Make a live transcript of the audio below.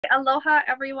Aloha,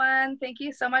 everyone. Thank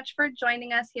you so much for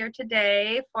joining us here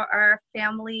today for our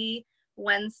Family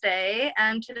Wednesday.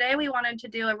 And today we wanted to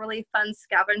do a really fun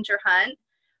scavenger hunt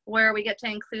where we get to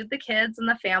include the kids and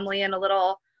the family in a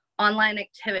little online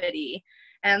activity.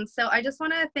 And so I just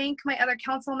want to thank my other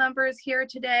council members here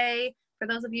today. For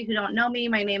those of you who don't know me,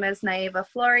 my name is Naiva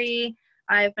Flory.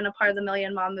 I've been a part of the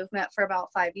Million Mom movement for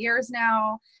about 5 years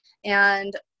now.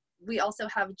 And we also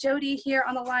have Jody here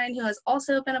on the line, who has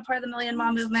also been a part of the Million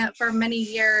Mom movement for many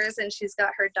years, and she's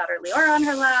got her daughter Leora on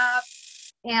her lap.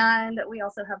 And we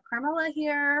also have Carmela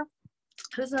here,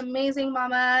 who's an amazing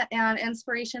mama and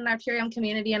inspiration in our Purium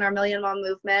community and our Million Mom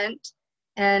movement.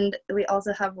 And we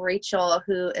also have Rachel,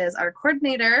 who is our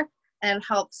coordinator and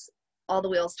helps all the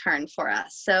wheels turn for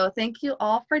us. So thank you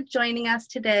all for joining us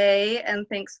today, and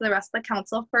thanks to the rest of the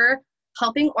council for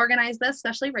helping organize this,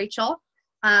 especially Rachel.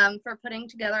 For putting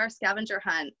together our scavenger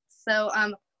hunt. So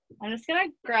I'm just gonna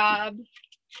grab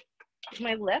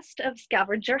my list of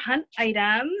scavenger hunt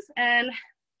items. And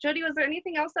Jody, was there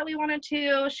anything else that we wanted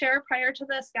to share prior to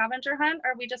the scavenger hunt,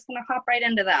 or are we just gonna hop right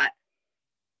into that?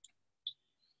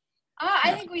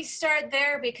 I think we start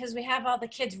there because we have all the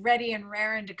kids ready and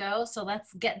raring to go. So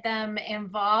let's get them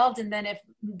involved. And then if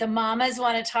the mamas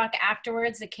want to talk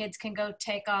afterwards, the kids can go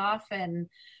take off and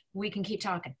we can keep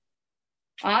talking.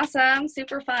 Awesome,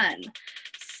 super fun.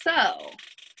 So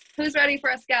who's ready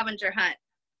for a scavenger hunt?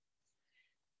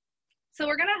 So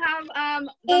we're gonna have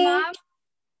the mom,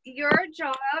 your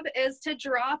job is to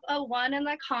drop a 1 in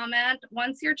the comment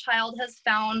once your child has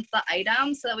found the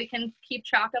item, so that we can keep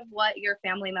track of what your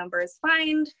family members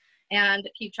find and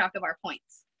keep track of our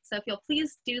points. So if you'll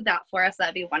please do that for us,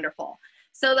 that'd be wonderful.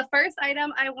 So the first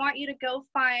item I want you to go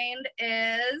find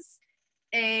is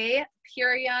a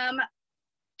Purium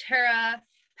Terra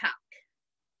pack.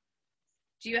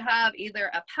 Do you have either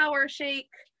a Power Shake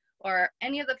or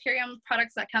any of the Purium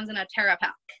products that comes in a Terra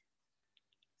pack?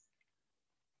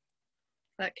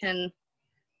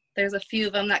 There's a few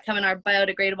of them that come in our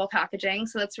biodegradable packaging,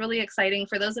 so that's really exciting.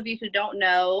 For those of you who don't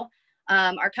know,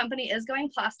 our company is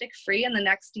going plastic free in the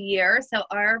next year, so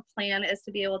our plan is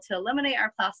to be able to eliminate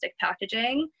our plastic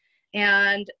packaging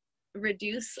and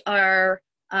reduce our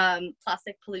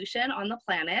plastic pollution on the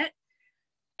planet.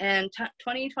 And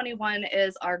 2021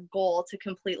 is our goal to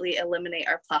completely eliminate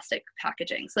our plastic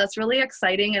packaging. So that's really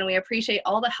exciting, and we appreciate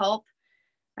all the help.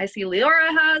 I see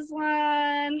Leora has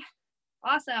one.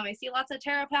 Awesome. I see lots of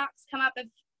Terra packs come up.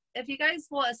 If you guys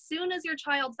will, as soon as your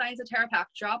child finds a Terra pack,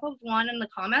 drop a 1 in the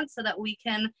comments so that we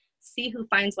can see who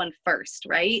finds one first,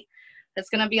 right? It's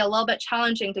going to be a little bit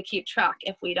challenging to keep track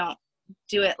if we don't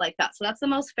do it like that. So that's the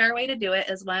most fair way to do it,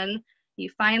 is when you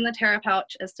find the Terra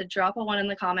pouch, is to drop a 1 in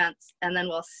the comments, and then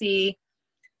we'll see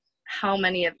how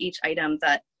many of each item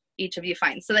that each of you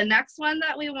finds. So the next one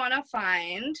that we want to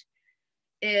find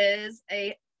is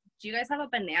do you guys have a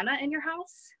banana in your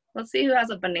house? Let's see who has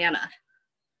a banana.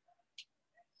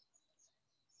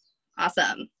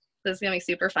 Awesome. This is gonna be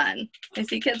super fun. I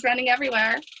see kids running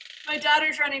everywhere. My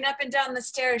daughter's running up and down the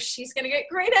stairs. She's gonna get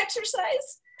great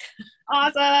exercise.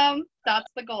 Awesome.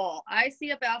 That's the goal. I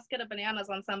see a basket of bananas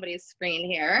on somebody's screen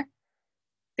here.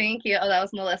 Thank you. Oh, that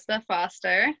was Melissa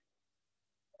Foster.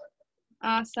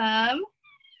 Awesome.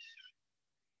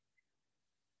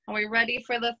 Are we ready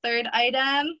for the third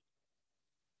item?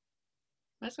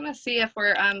 I'm just gonna see if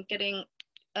we're getting,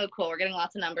 oh cool, we're getting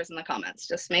lots of numbers in the comments.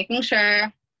 Just making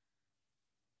sure.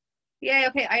 Yay,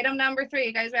 okay, item number 3.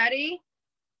 You guys ready?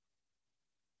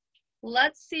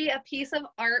 Let's see a piece of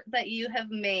art that you have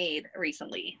made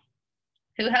recently.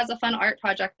 Who has a fun art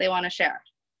project they want to share?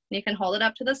 You can hold it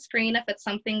up to the screen if it's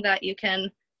something that you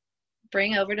can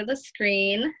bring over to the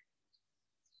screen.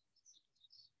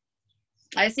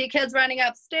 I see kids running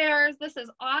upstairs. This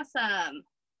is awesome.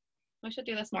 We should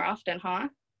do this more often, huh?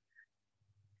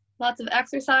 Lots of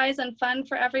exercise and fun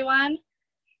for everyone.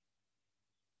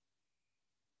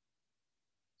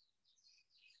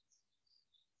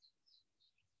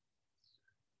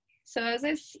 So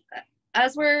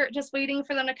as we're just waiting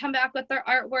for them to come back with their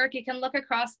artwork, you can look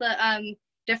across the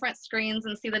different screens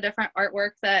and see the different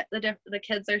artwork that the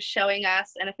kids are showing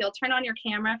us. And if you'll turn on your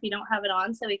camera if you don't have it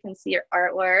on, so we can see your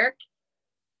artwork.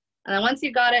 And then once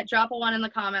you got it, drop a 1 in the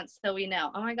comments so we know.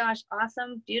 Oh my gosh,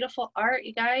 awesome, beautiful art,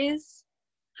 you guys.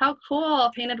 How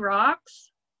cool, painted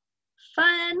rocks.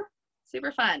 Fun,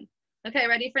 super fun. Okay,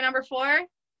 ready for number 4?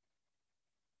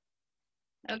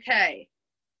 Okay,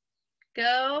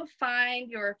 go find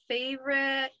your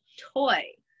favorite toy.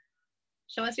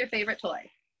 Show us your favorite toy.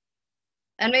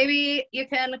 And maybe you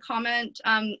can comment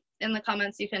in the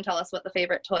comments, you can tell us what the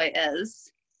favorite toy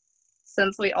is,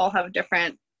 since we all have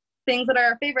different things that are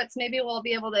our favorites, maybe we'll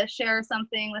be able to share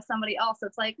something with somebody else.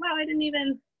 It's like, wow,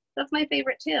 that's my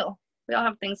favorite too. We all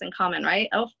have things in common, right?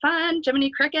 Oh, fun.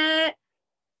 Jiminy Cricket.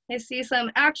 I see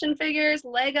some action figures,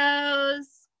 Legos.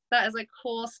 That is a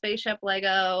cool spaceship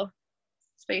Lego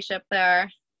spaceship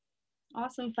there.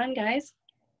 Awesome fun, guys.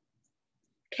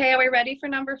 Okay, are we ready for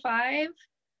number 5?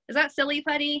 Is that silly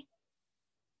putty?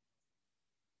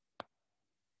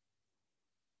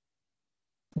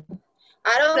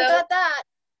 I don't got that.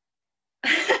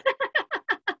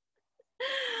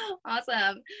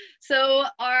 Awesome. So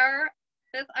our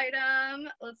 5th item,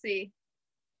 let's see,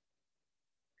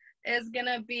 is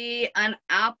gonna be an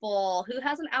apple. Who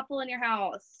has an apple in your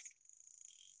house?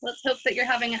 Let's hope that you're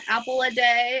having an apple a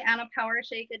day and a power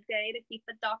shake a day to keep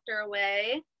the doctor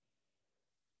away.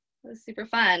 It was super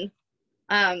fun.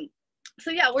 So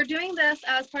yeah, we're doing this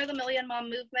as part of the Million Mom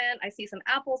Movement. I see some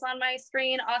apples on my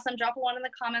screen. Awesome. Drop a 1 in the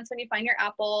comments when you find your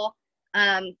apple.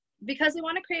 Because we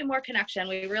want to create more connection.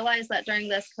 We realize that during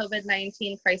this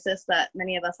COVID-19 crisis that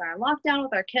many of us are in lockdown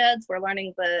with our kids. We're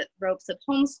learning the ropes of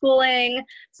homeschooling.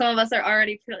 Some of us are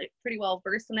already pretty well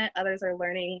versed in it. Others are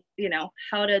learning, you know,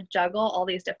 how to juggle all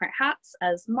these different hats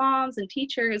as moms and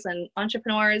teachers and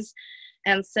entrepreneurs.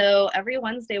 And so every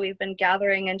Wednesday we've been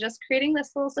gathering and just creating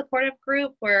this little supportive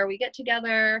group where we get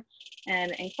together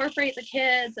and incorporate the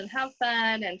kids and have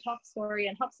fun and talk story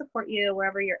and help support you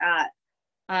wherever you're at.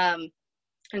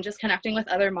 And just connecting with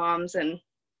other moms and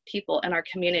people in our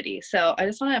community. So I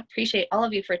just want to appreciate all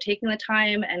of you for taking the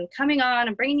time and coming on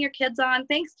and bringing your kids on.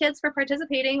 Thanks, kids, for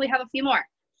participating. We have a few more.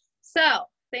 So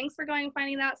thanks for going and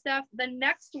finding that stuff. The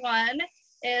next one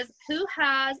is who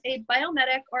has a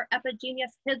Biomedic or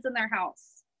Epigenius Kids in their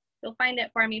house? Go find it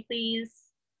for me, please.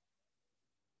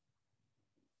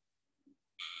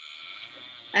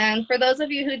 And for those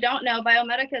of you who don't know,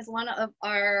 Biomedic is one of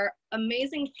our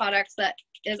amazing products that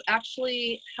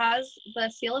has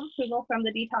the seal of approval from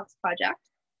the Detox Project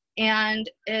and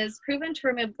is proven to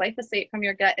remove glyphosate from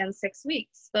your gut in 6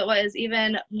 weeks. But what is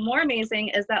even more amazing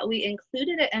is that we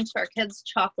included it into our kids'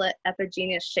 chocolate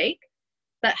Epigenius shake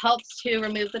that helps to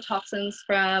remove the toxins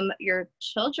from your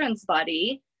children's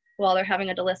body while they're having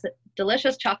a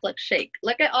delicious chocolate shake.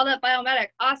 Look at all that Biomedic.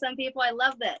 Awesome, people. I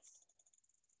love this.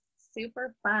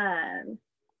 Super fun.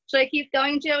 Should I keep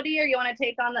going, Jody, or you want to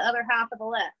take on the other half of the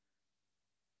list?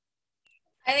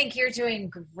 I think you're doing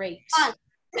great. Awesome.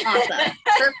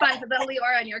 For fun, because then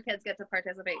Leora and your kids get to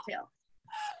participate too.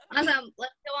 Awesome.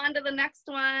 Let's go on to the next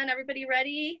one. Everybody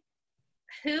ready?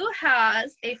 Who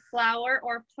has a flower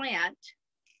or plant?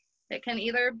 It can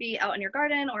either be out in your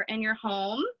garden or in your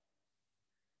home.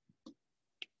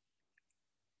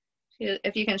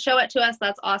 If you can show it to us,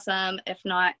 that's awesome. If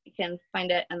not, you can find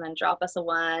it and then drop us a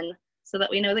 1 so that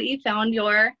we know that you found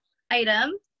your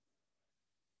item.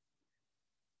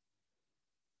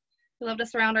 We love to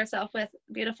surround ourselves with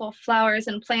beautiful flowers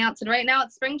and plants. And right now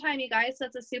it's springtime, you guys, so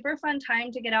it's a super fun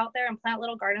time to get out there and plant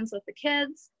little gardens with the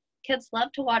kids. Kids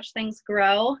love to watch things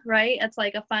grow, right? It's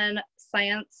like a fun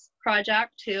science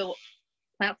project to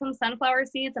plant some sunflower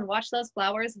seeds and watch those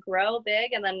flowers grow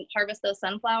big and then harvest those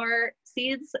sunflower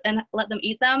seeds and let them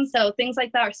eat them. So things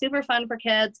like that are super fun for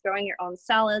kids, growing your own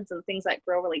salads and things that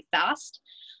grow really fast.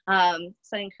 So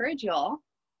I encourage you all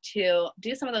to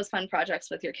do some of those fun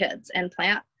projects with your kids and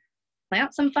plant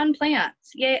some fun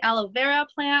plants. Yay, aloe vera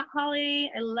plant,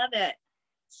 Holly. I love it.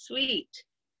 Sweet.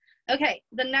 Okay,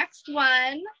 the next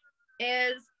one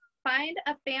is find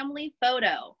a family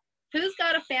photo. Who's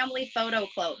got a family photo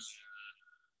close?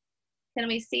 Can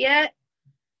we see it?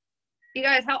 You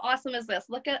guys, how awesome is this?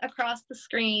 Look at across the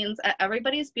screens at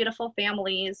everybody's beautiful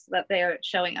families that they're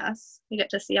showing us. You get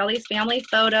to see all these family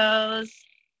photos.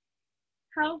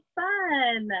 How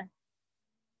fun.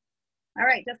 All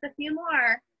right, just a few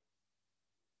more.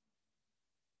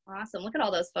 Awesome, look at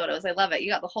all those photos. I love it. You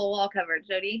got the whole wall covered,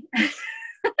 Jody.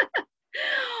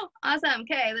 Awesome,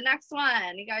 okay, the next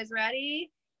one. You guys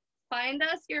ready? Find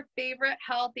us your favorite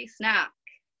healthy snack.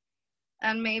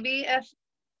 And maybe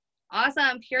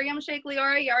awesome, Purium Shake,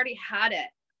 Leora, you already had it.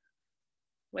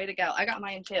 Way to go, I got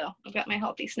mine too. I've got my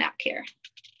healthy snack here.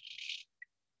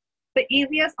 The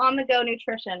easiest on-the-go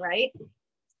nutrition, right?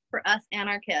 For us and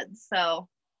our kids, so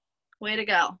way to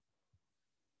go.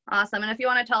 Awesome, and if you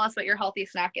want to tell us what your healthy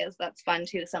snack is, that's fun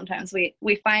too. Sometimes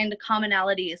we find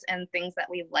commonalities and things that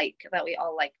we like, that we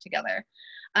all like together.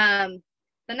 The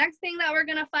next thing that we're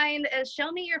gonna find is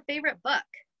show me your favorite book.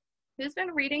 Who's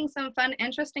been reading some fun,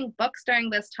 interesting books during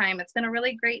this time? It's been a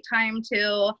really great time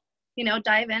to, you know,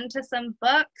 dive into some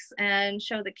books and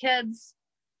show the kids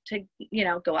to, you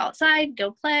know, go outside,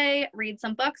 go play, read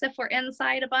some books if we're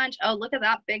inside a bunch. Oh, look at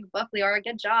that big book, Leora,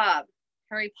 good job.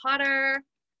 Harry Potter.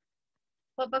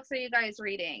 What books are you guys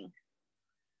reading?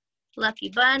 Lucky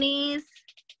Bunnies.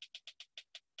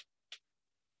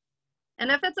 And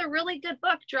if it's a really good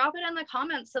book, drop it in the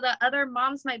comments so that other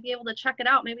moms might be able to check it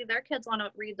out. Maybe their kids want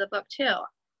to read the book too.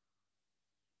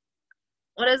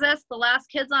 What is this? The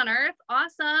Last Kids on Earth?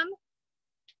 Awesome.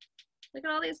 Look at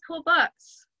all these cool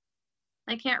books.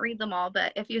 I can't read them all,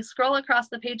 but if you scroll across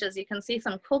the pages, you can see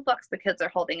some cool books the kids are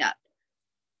holding up.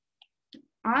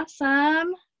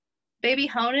 Awesome. Baby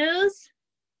Honus.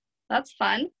 That's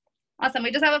fun. Awesome.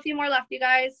 We just have a few more left, you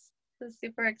guys. This is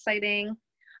super exciting.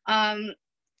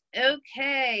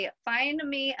 Okay, find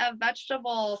me a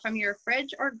vegetable from your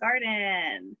fridge or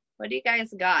garden. What do you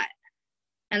guys got?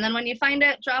 And then when you find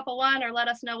it, drop a 1 or let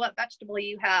us know what vegetable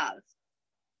you have.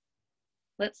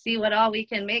 Let's see what all we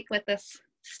can make with this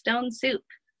stone soup.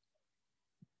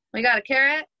 We got a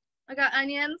carrot. We got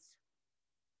onions.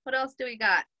 What else do we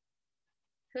got?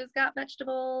 Who's got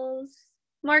vegetables?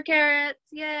 More carrots,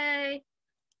 yay.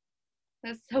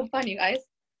 That's so fun, you guys.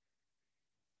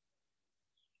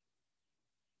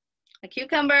 A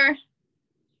cucumber.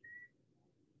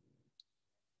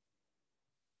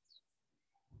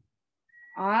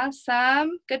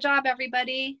 Awesome. Good job,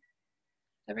 everybody.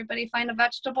 Everybody find a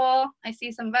vegetable. I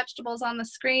see some vegetables on the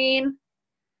screen.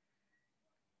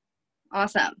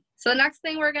 Awesome. So the next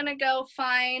thing we're gonna go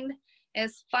find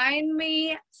is find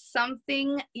me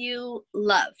something you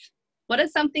love. What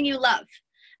is something you love?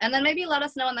 And then maybe let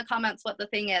us know in the comments what the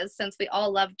thing is, since we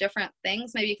all love different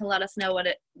things. Maybe you can let us know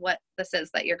what this is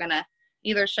that you're gonna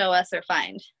either show us or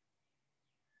find.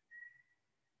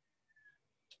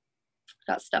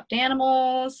 Got stuffed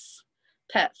animals,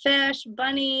 pet fish,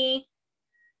 bunny.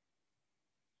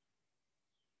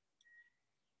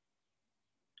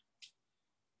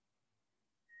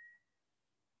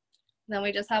 Then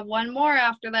we just have one more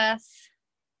after this.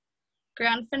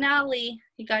 Grand finale.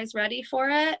 You guys ready for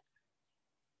it?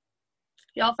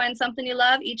 Y'all find something you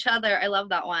love? Each other. I love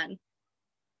that one.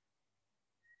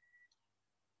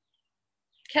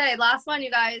 Okay, last one, you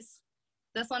guys.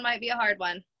 This one might be a hard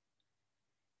one.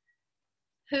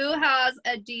 Who has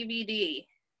a DVD?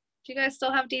 Do you guys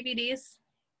still have DVDs?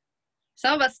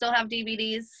 Some of us still have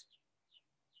DVDs.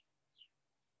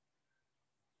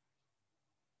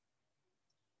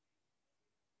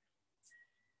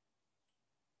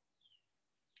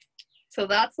 So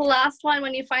that's the last one.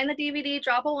 When you find the DVD,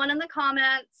 drop a 1 in the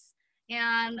comments,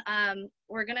 and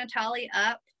we're gonna tally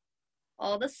up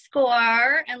all the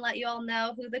score and let you all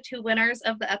know who the 2 winners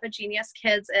of the Epigenius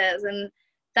Kids is. And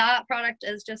that product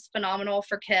is just phenomenal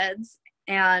for kids.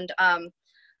 And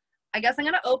I guess I'm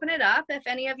gonna open it up. If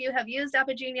any of you have used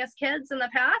Epigenius Kids in the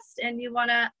past and you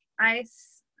wanna, I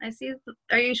see,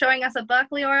 are you showing us a book,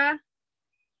 Leora?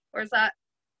 Or is that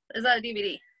a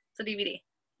DVD? It's a DVD,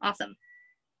 awesome.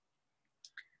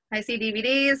 I see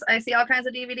DVDs, I see all kinds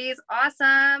of DVDs,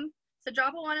 awesome. So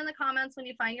drop a 1 in the comments when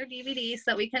you find your DVD so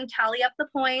that we can tally up the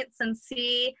points and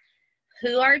see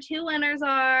who our 2 winners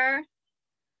are.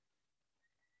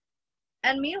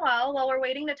 And meanwhile, while we're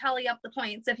waiting to tally up the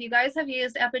points, if you guys have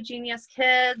used Epigenius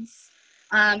Kids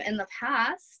in the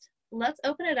past, let's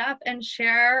open it up and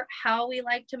share how we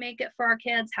like to make it for our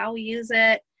kids, how we use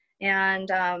it. And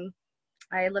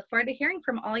I look forward to hearing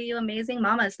from all you amazing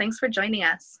mamas. Thanks for joining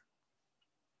us.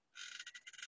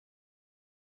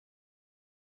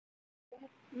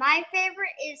 My favorite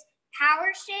is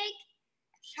Power Shake,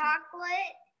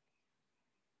 chocolate,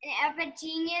 and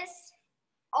Epigenius,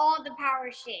 all the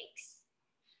Power Shakes.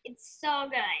 It's so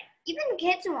good. Even the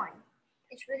kids one.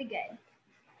 It's really good.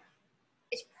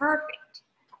 It's perfect.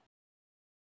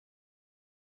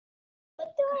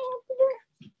 What do I have to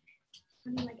do? I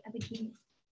mean, like Epigenius.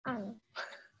 I don't know.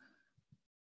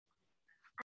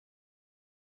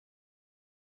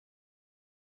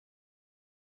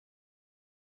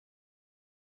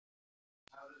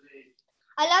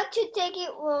 I like to take it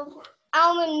with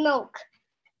almond milk.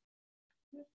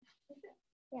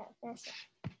 Yeah, that's it.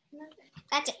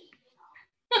 That's it.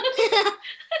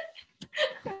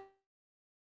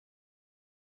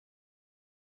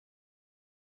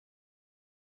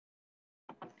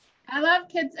 I love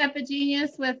Kids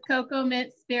Epigenius with cocoa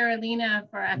mint spirulina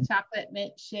for a chocolate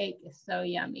mint shake. It's so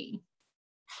yummy.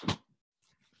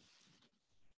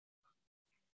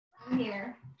 I'm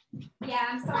here. Yeah,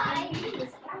 I'm sorry. I'm doing the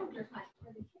scavenger hunt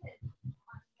for the kids.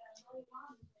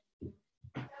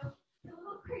 So, it's a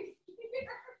little crazy here.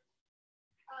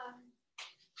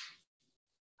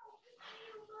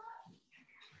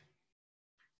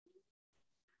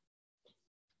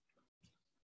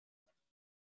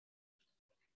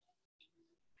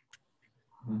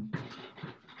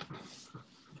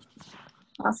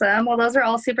 Awesome. Well, those are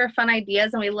all super fun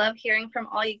ideas, and we love hearing from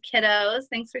all you kiddos.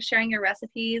 Thanks for sharing your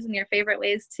recipes and your favorite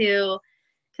ways to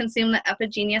consume the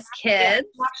Epigenius Kids.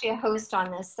 I'm actually a host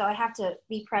on this, so I have to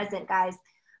be present, guys.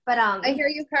 But I hear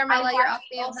you, Carmela. You're off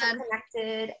mute, also then.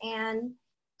 connected, and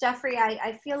Jeffrey,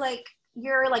 I feel like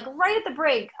you're like right at the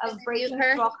brink of breaking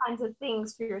through all kinds of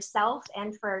things for yourself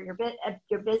and for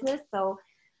your business. So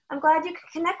I'm glad you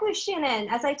could connect with Shannon.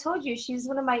 As I told you, she's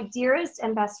one of my dearest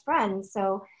and best friends.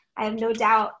 So I have no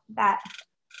doubt that,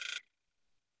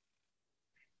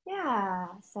 yeah,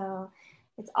 so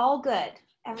it's all good.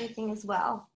 Everything is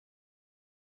well.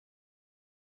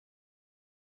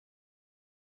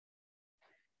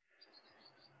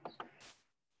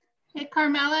 Hey,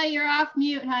 Carmela, you're off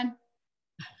mute, hon.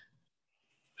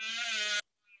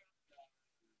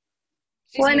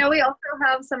 Well, I know we also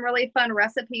have some really fun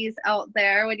recipes out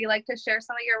there. Would you like to share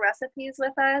some of your recipes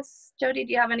with us? Jody,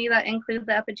 do you have any that include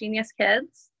the Epigenius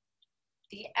Kids?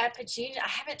 The Epigenius, I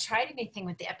haven't tried anything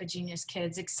with the Epigenius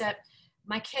Kids, except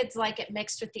my kids like it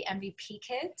mixed with the MVP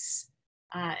Kids,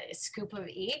 a scoop of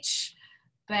each,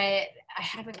 but I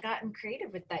haven't gotten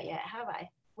creative with that yet, have I?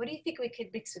 What do you think we could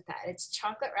mix with that? It's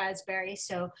chocolate raspberry,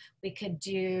 so we could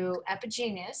do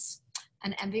Epigenius,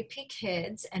 an MVP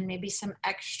Kids, and maybe some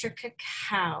extra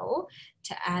cacao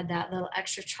to add that little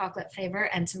extra chocolate flavor,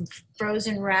 and some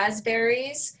frozen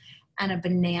raspberries and a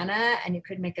banana, and you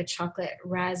could make a chocolate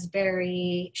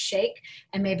raspberry shake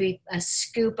and maybe a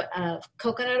scoop of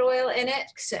coconut oil in it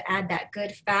to add that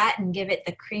good fat and give it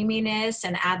the creaminess,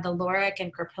 and add the lauric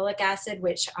and caprylic acid,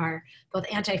 which are both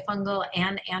antifungal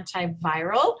and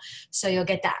antiviral. So you'll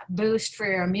get that boost for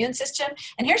your immune system.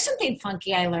 And here's something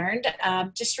funky I learned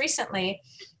just recently.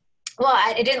 Well,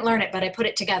 I didn't learn it, but I put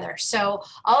it together. So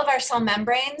all of our cell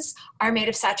membranes are made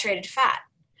of saturated fat.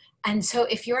 And so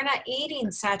if you're not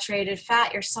eating saturated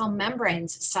fat, your cell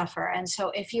membranes suffer. And so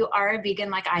if you are a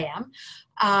vegan like I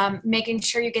am, making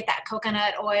sure you get that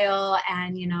coconut oil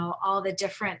and, you know, all the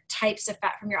different types of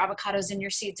fat from your avocados and your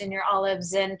seeds and your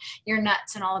olives and your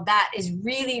nuts and all of that is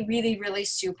really, really, really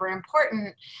super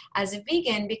important as a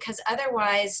vegan, because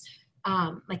otherwise,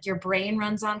 like your brain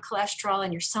runs on cholesterol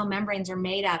and your cell membranes are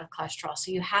made out of cholesterol. So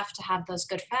you have to have those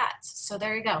good fats. So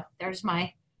there you go. There's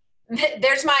my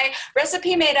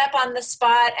recipe made up on the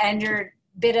spot and your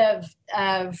bit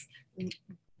of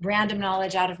random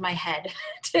knowledge out of my head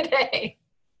today.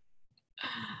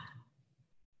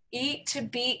 Eat to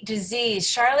beat disease.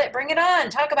 Charlotte, bring it on.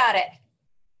 Talk about it.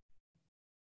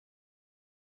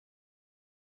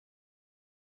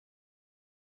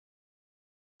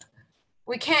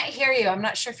 We can't hear you. I'm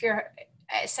not sure if you're,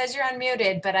 it says you're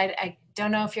unmuted, but I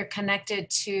don't know if you're connected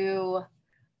to.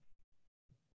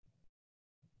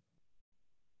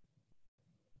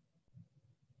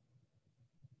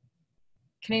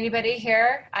 Can anybody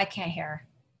hear? I can't hear.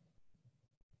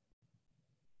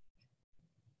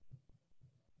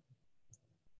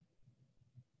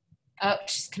 Oh,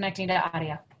 she's connecting to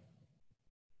audio.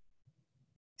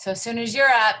 So as soon as you're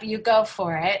up, you go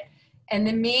for it. In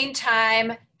the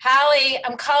meantime, Hallie,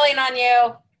 I'm calling on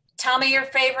you. Tell me your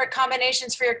favorite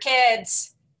combinations for your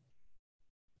kids.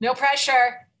 No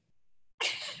pressure.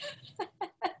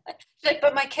 Like,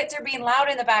 but my kids are being loud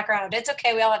in the background. It's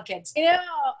okay, we all have kids.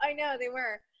 I know they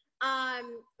were.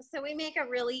 So we make a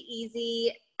really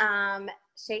easy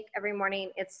shake every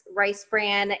morning. It's rice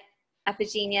bran,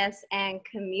 Epigenius, and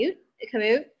kamut.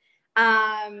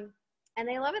 And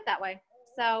they love it that way.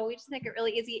 So we just make it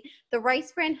really easy. The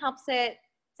rice bran helps it,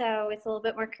 so it's a little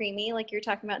bit more creamy, like you're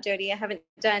talking about, Jody. I haven't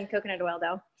done coconut oil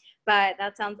though, but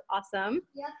that sounds awesome.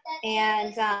 Yep,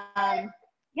 and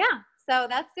yeah, so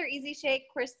that's their easy shake.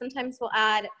 Of course, sometimes we'll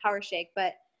add power shake,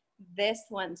 but this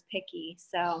one's picky,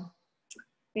 so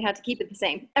we have to keep it the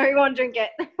same. Everyone drink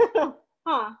it.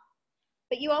 Huh.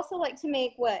 But you also like to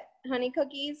make what? Honey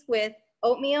cookies with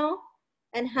oatmeal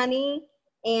and honey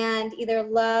and either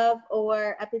Love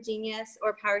or Epigenius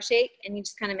or Power Shake, and you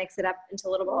just kind of mix it up into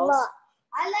little balls. Look,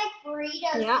 I like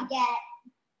burritos to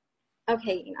get.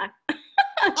 Okay, Ina.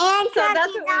 And so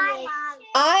that's what we make.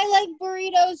 I like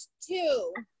burritos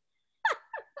too.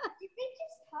 Did they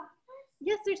just talk?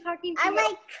 Yes, they're talking to I you.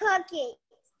 like cookies.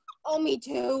 Oh, me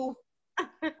too. Yeah,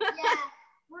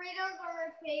 burritos are my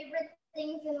favorite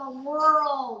things in the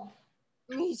world.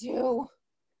 Me too.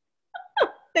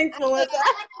 Thanks, Melissa.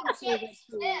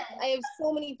 I have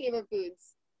so many favorite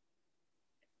foods.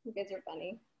 You guys are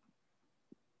funny.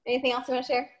 Anything else you want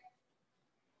to share?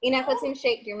 Enoch, what's in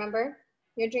shake? Do you remember?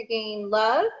 You're drinking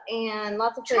Love and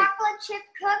lots of fruit. Chocolate chip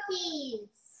cookies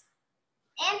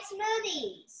and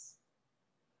smoothies.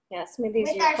 Yeah,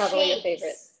 smoothies With are our probably your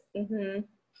shakes. favorites.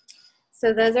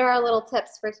 So those are our little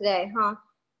tips for today, huh?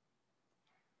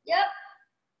 Yep.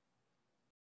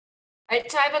 All right,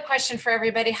 so I have a question for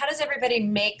everybody. How does everybody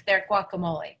make their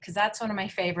guacamole? Because that's one of my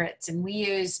favorites. And we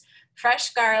use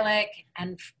fresh garlic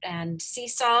and sea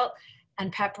salt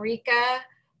and paprika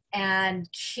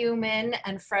and cumin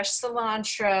and fresh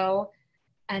cilantro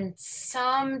and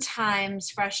sometimes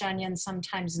fresh onions,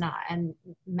 sometimes not, and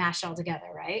mash all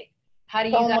together, right? How do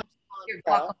you So guys much make your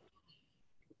cilantro. guacamole?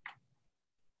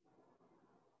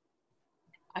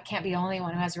 I can't be the only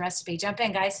one who has a recipe. Jump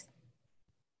in, guys.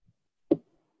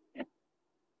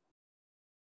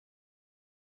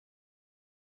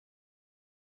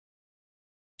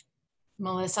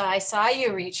 Melissa, I saw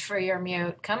you reach for your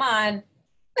mute. Come on.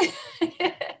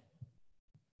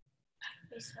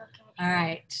 All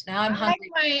right, now I'm I like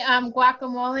hungry. my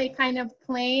guacamole kind of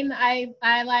plain. I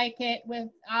like it with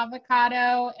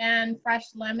avocado and fresh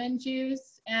lemon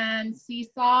juice and sea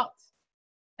salt,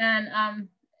 and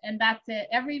that's it.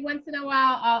 Every once in a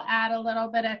while, I'll add a little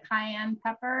bit of cayenne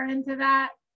pepper into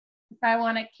that if I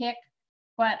want to kick.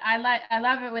 But I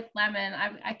love it with lemon.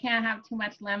 I can't have too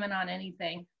much lemon on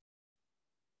anything.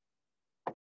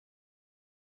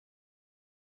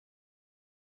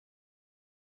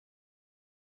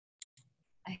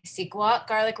 I see guac,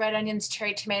 garlic, red onions,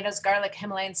 cherry tomatoes, garlic,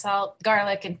 Himalayan salt,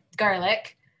 garlic,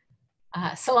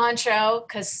 cilantro,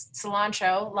 because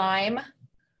cilantro, lime.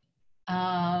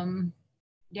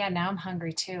 Yeah, now I'm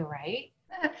hungry too, right?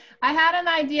 I had an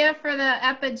idea for the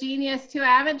Epigenius too.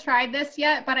 I haven't tried this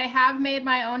yet, but I have made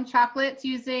my own chocolates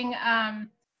using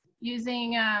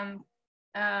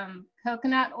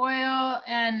coconut oil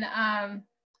and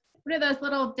what are those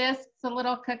little discs? The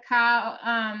little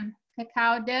cacao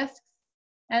discs,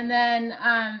 and then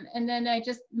I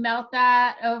just melt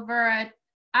that over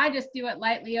I just do it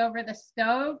lightly over the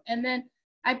stove, and then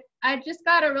I just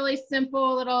got a really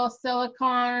simple little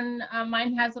silicone,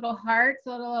 mine has little hearts, a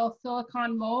little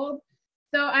silicone mold.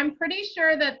 So I'm pretty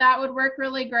sure that would work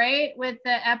really great with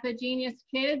the Epigenius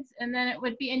kids. And then it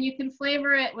would be, and you can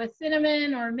flavor it with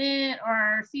cinnamon or mint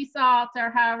or sea salt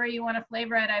or however you want to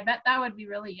flavor it. I bet that would be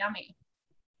really yummy.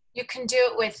 You can do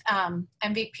it with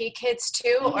MVP kids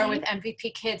too, or with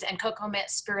MVP kids and cocoa mint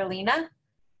spirulina.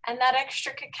 And that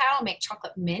extra cacao, make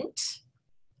chocolate mint.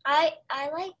 I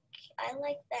like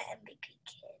the MVP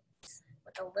kids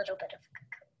with a little bit of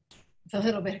cocoa. With a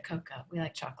little bit of cocoa. We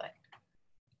like chocolate.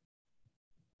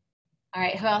 All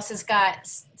right, who else has got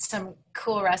some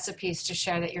cool recipes to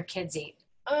share that your kids eat?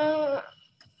 I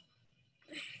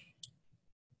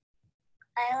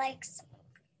like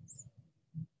smoothies.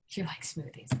 You like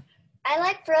smoothies. I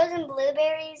like frozen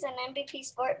blueberries and MVP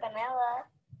sport vanilla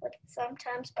with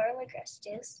sometimes barley grass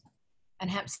juice. And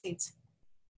hemp seeds.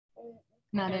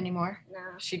 Not anymore? No.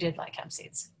 She did like hemp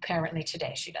seeds. Apparently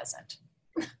today she doesn't.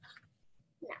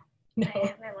 No. I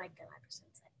haven't liked them ever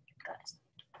since I got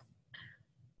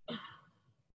it.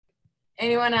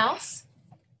 Anyone else?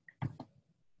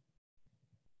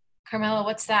 Carmela,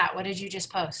 what's that? What did you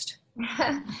just post?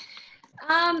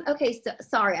 Okay, so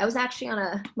sorry, I was actually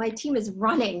my team is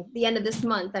running the end of this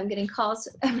month. I'm getting calls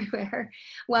everywhere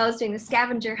while I was doing the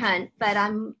scavenger hunt, but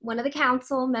I'm one of the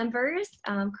council members,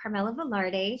 Carmela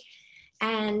Velarde.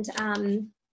 And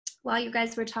while you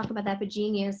guys were talking about the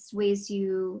Epigenius ways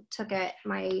you took it,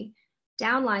 my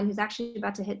downline, who's actually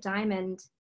about to hit diamond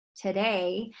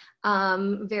today,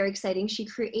 very exciting, she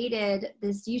created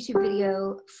this YouTube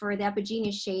video for the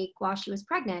Epigenius shake while she was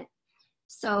pregnant.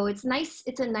 So it's nice.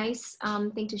 It's a nice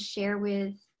thing to share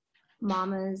with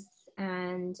mamas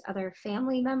and other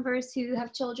family members who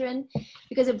have children,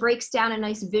 because it breaks down a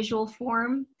nice visual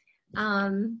form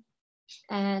and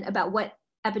about what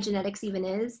epigenetics even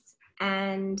is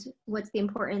and what's the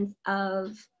importance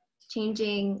of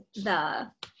changing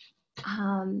our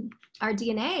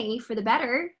DNA for the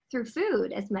better through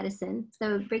food as medicine.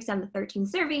 So it breaks down the 13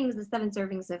 servings, the 7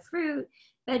 servings of fruit,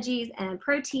 veggies, and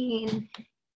protein,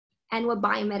 and what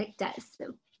Biomedic does.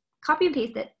 So copy and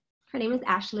paste it. Her name is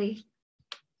Ashley.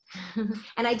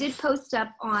 And I did post up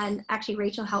on, actually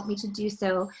Rachel helped me to do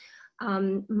so,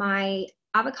 my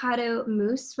avocado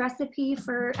mousse recipe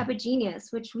for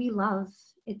Epigenius, which we love.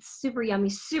 It's super yummy,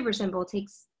 super simple. It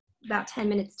takes about 10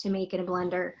 minutes to make in a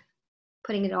blender,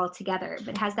 putting it all together.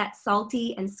 But it has that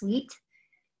salty and sweet.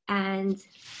 And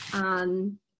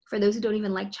for those who don't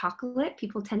even like chocolate,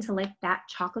 people tend to like that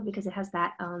chocolate because it has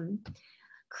that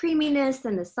creaminess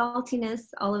and the saltiness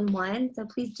all in one. So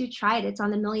please do try it. It's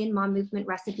on the Million Mom Movement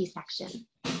recipe section.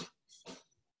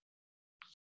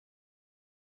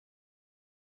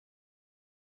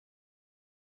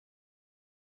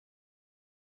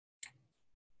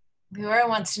 Laura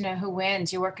wants to know who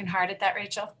wins. You working hard at that,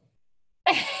 Rachel?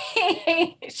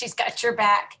 She's got your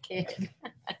back, kid.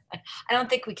 I don't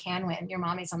think we can win. Your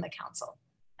mommy's on the council.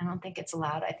 I don't think it's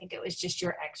allowed. I think it was just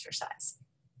your exercise.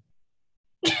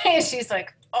 She's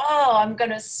like, oh, I'm going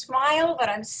to smile, but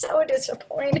I'm so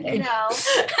disappointed. No.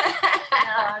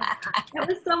 It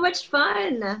was so much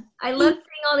fun. I loved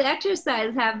seeing all the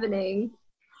exercise happening.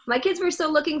 My kids were so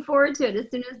looking forward to it as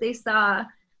soon as they saw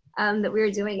that we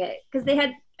were doing it, because they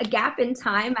had a gap in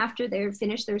time after they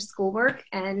finished their schoolwork,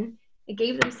 and it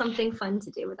gave them something fun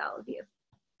to do with all of you.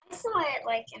 I saw it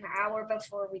like an hour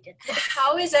before we did this.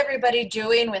 How is everybody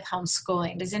doing with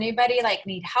homeschooling? Does anybody like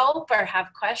need help or have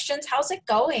questions? How's it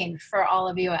going for all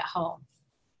of you at home?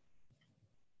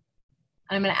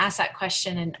 I'm going to ask that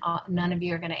question, and none of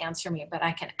you are going to answer me, but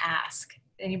I can ask.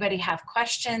 Anybody have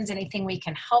questions, anything we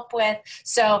can help with?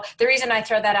 So the reason I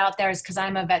throw that out there is because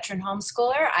I'm a veteran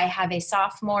homeschooler. I have a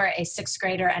sophomore, a 6th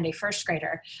grader, and a 1st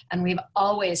grader, and we've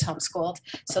always homeschooled.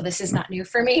 So this is not new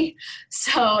for me.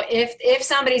 So if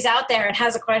somebody's out there and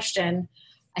has a question,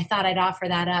 I thought I'd offer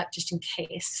that up just in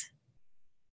case.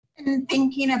 And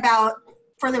thinking about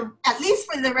at least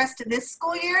for the rest of this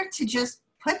school year, to just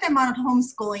put them on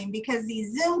homeschooling, because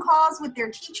these Zoom calls with their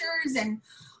teachers and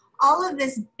all of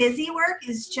this busy work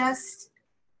is just,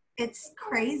 it's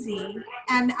crazy.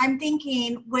 And I'm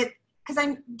thinking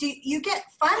do you get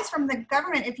funds from the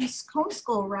government if you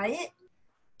homeschool, right?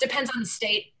 Depends on the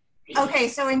state. Okay,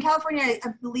 so in California, I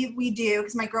believe we do,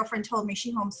 because my girlfriend told me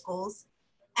she homeschools.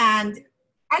 And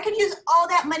I could use all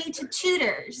that money to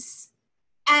tutors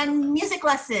and music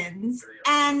lessons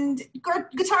and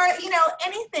guitar,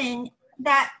 anything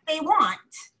that they want.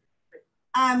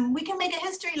 We can make a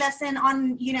history lesson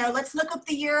on, let's look up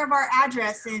the year of our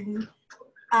address and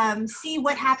see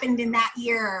what happened in that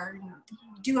year,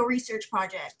 do a research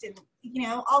project, and,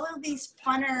 all of these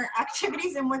funner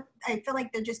activities, and what I feel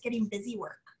like they're just getting busy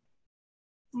work.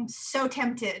 I'm so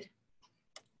tempted.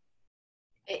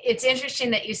 It's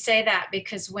interesting that you say that,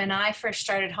 because when I first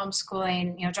started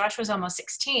homeschooling, Josh was almost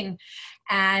 16,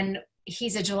 and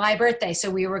he's a July birthday. So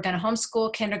we were going to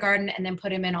homeschool kindergarten and then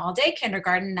put him in all day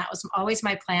kindergarten. That was always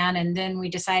my plan. And then we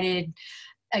decided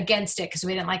against it because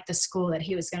we didn't like the school that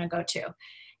he was going to go to.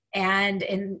 And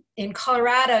in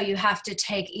Colorado, you have to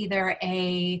take either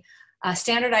a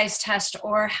standardized test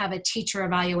or have a teacher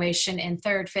evaluation in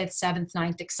 3rd, 5th, 7th,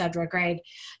 9th, etc. grade.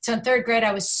 So in 3rd grade,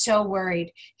 I was so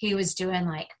worried. He was doing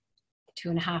like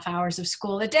 2.5 hours of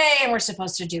school a day, and we're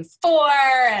supposed to do 4.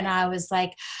 And I was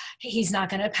like, he's not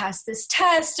going to pass this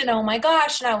test. And oh my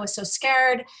gosh. And I was so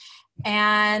scared,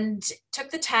 and took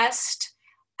the test,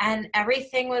 and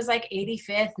everything was like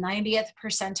 85th, 90th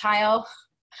percentile.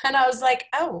 And I was like,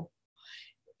 oh,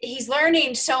 he's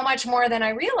learning so much more than I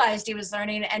realized he was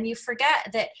learning. And you forget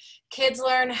that kids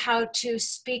learn how to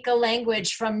speak a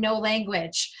language from no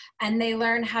language, and they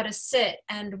learn how to sit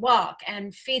and walk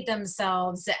and feed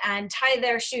themselves and tie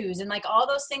their shoes and like all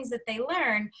those things that they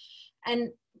learn. And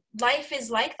life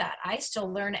is like that. I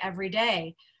still learn every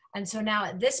day. And so now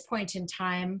at this point in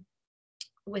time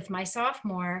with my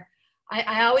sophomore,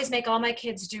 I always make all my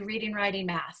kids do reading, writing,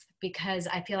 math, because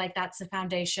I feel like that's the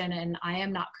foundation, and I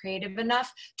am not creative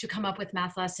enough to come up with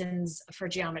math lessons for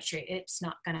geometry. It's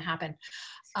not going to happen.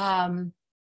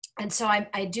 And so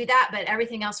I do that, but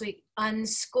everything else we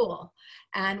unschool.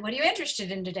 And what are you interested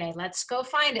in today? Let's go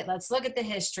find it. Let's look at the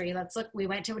history. Let's look. We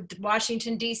went to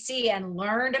Washington, D.C. and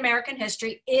learned American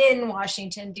history in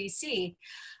Washington, D.C.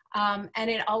 And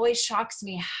it always shocks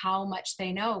me how much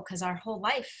they know, because our whole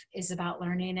life is about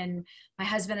learning. And my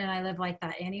husband and I live like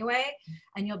that anyway.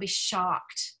 And you'll be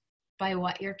shocked by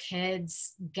what your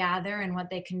kids gather and what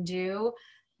they can do.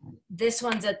 This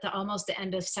one's at almost the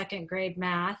end of 2nd grade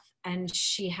math, and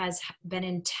she has been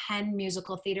in 10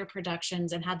 musical theater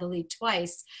productions and had the lead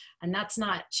twice. And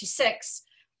she's 6,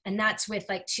 and that's with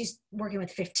she's working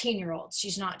with 15-year-olds.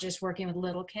 She's not just working with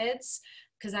little kids,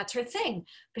 because that's her thing.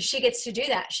 But she gets to do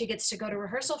that. She gets to go to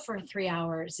rehearsal for 3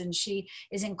 hours, and she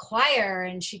is in choir,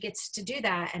 and she gets to do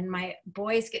that. And my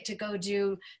boys get to go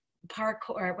do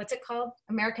parkour, what's it called?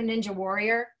 American Ninja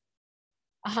Warrior,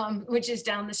 which is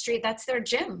down the street. That's their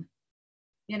gym,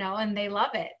 and they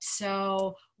love it.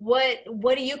 So what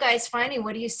are you guys finding?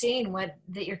 What are you seeing? What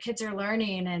that your kids are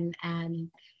learning?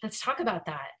 And let's talk about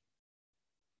that.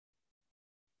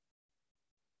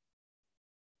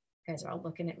 You guys are all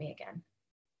looking at me again.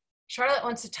 Charlotte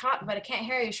wants to talk, but I can't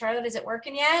hear you. Charlotte, is it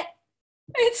working yet?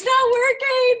 It's not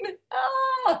working.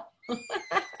 Oh.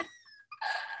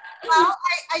 Well,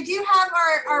 I do have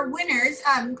our winners.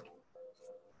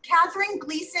 Catherine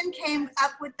Gleason came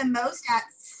up with the most at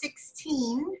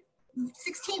 16.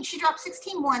 She dropped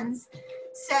 16 ones.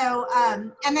 So,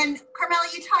 and then Carmela,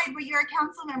 you tied, but you're a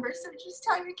council member, so just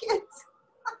tell your kids.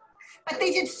 But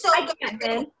they did so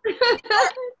good. It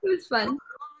was fun.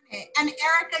 And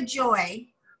Erica Joy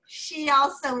She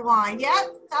also won. Yep,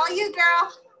 it's all you,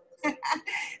 girl.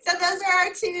 So those are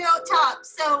our two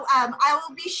tops. So I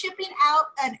will be shipping out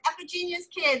an Epigenius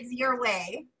Kids your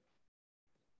way.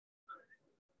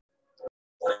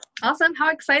 Awesome. How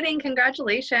exciting.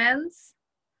 Congratulations.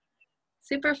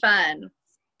 Super fun.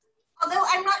 Although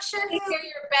I'm not sure who. These are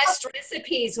your best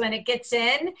recipes when it gets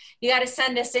in. You got to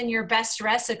send us in your best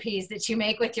recipes that you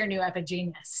make with your new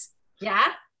Epigenius.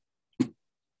 Yeah?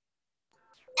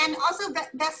 And also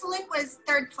Veselik was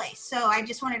third place. So I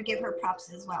just wanted to give her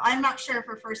props as well. I'm not sure of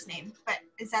her first name, but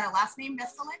is that a last name,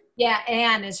 Veselik? Yeah,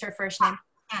 Anne is her first name.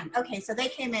 Anne. Okay, so they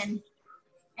came in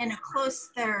a close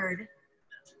third.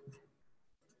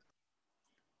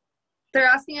 They're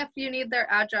asking if you need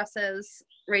their addresses,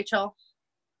 Rachel.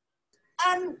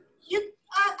 I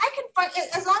can find it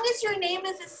as long as your name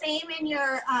is the same in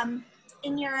your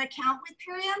account with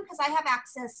Purium, because I have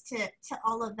access to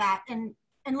all of that, and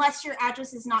unless your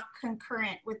address is not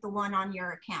concurrent with the one on your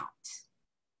account.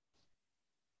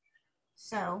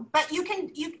 So, but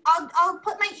I'll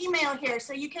put my email here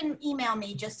so you can email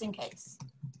me just in case.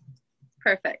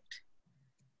 Perfect.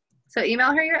 So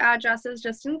email her your addresses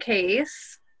just in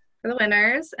case for the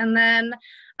winners. And then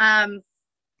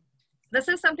this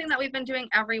is something that we've been doing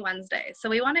every Wednesday.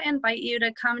 So we want to invite you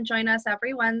to come join us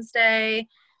every Wednesday.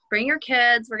 Bring your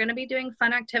kids. We're going to be doing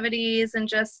fun activities and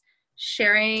just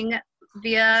sharing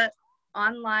via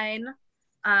online,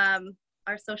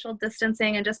 our social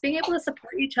distancing, and just being able to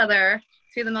support each other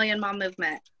through the Million Mom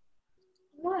movement.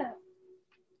 What?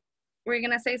 Were you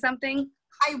going to say something?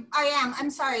 I am. I'm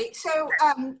sorry. So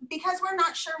because we're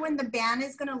not sure when the ban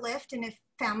is going to lift and if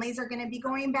families are going to be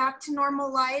going back to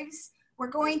normal lives, we're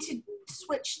going to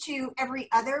switch to every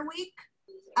other week.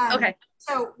 Okay.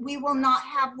 So we will not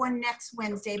have one next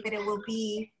Wednesday, but it will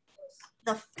be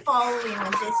the following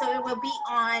Wednesday. So it will be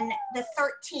on the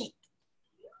 13th.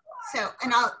 So,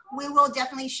 and we will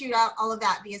definitely shoot out all of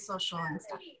that via social and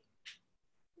stuff.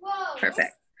 Whoa.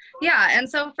 Perfect. Yeah, and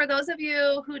so for those of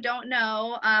you who don't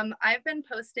know, I've been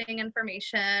posting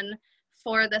information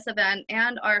for this event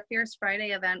and our Fierce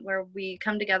Friday event where we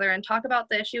come together and talk about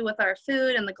the issue with our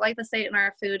food and the glyphosate in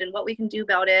our food and what we can do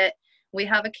about it. We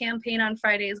have a campaign on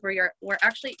Fridays where we're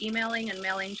actually emailing and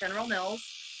mailing General Mills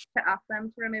to ask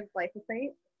them to remove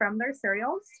glyphosate from their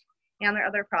cereals and their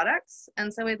other products.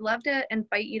 And so we'd love to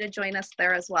invite you to join us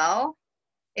there as well.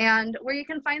 And where you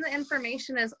can find the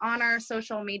information is on our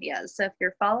social medias. So if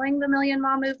you're following the Million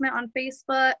Mom Movement on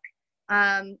Facebook,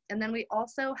 and then we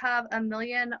also have a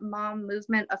Million Mom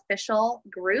Movement official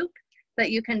group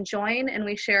that you can join, and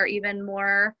we share even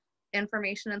more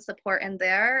information and support in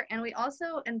there. And we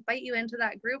also invite you into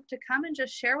that group to come and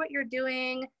just share what you're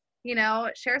doing, you know,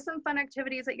 share some fun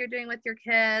activities that you're doing with your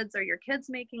kids, or your kids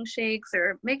making shakes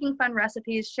or making fun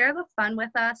recipes. Share the fun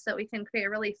with us so we can create a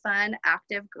really fun,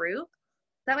 active group.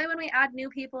 That way when we add new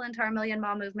people into our Million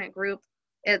Mom Movement group,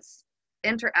 it's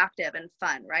interactive and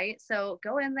fun, right? So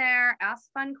go in there,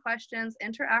 ask fun questions,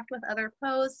 interact with other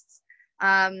posts,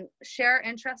 share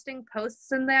interesting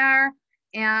posts in there,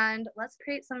 and let's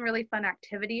create some really fun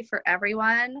activity for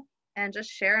everyone and just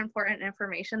share important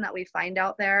information that we find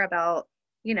out there about,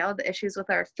 you know, the issues with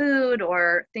our food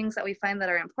or things that we find that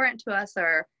are important to us,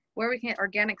 or where we can get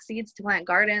organic seeds to plant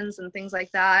gardens and things like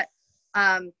that.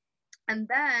 And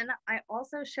then I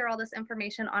also share all this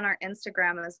information on our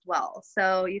Instagram as well.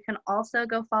 So you can also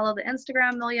go follow the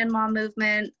Instagram Million Mom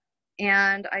Movement,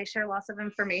 and I share lots of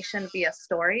information via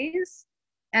stories.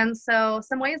 And so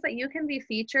some ways that you can be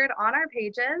featured on our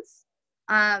pages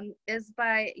is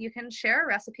by, you can share a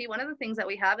recipe. One of the things that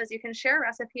we have is you can share a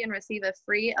recipe and receive a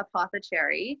free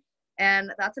apothecary.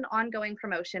 And that's an ongoing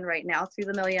promotion right now through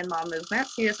the Million Mom Movement.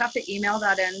 So you just have to email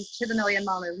that in to the Million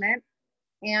Mom Movement.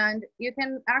 And you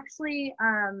can actually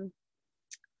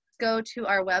go to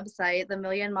our website,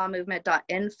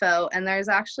 themillionmommovement.info, and there's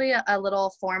actually a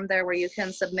little form there where you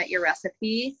can submit your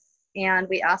recipe. And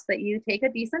we ask that you take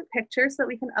a decent picture so that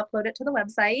we can upload it to the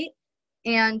website.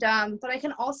 And but I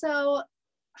can also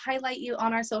highlight you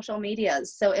on our social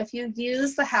medias. So if you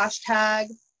use the hashtag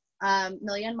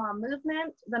Million Mom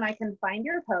Movement, then I can find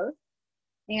your post.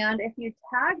 And if you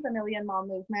tag the Million Mom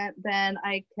Movement, then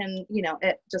I can, you know,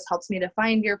 it just helps me to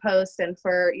find your post and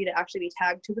for you to actually be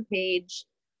tagged to the page.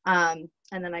 And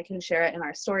then I can share it in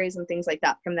our stories and things like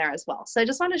that from there as well. So I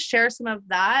just want to share some of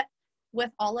that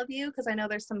with all of you because I know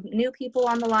there's some new people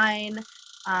on the line.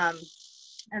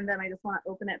 And then I just want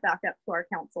to open it back up to our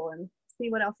council and see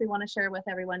what else we want to share with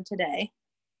everyone today.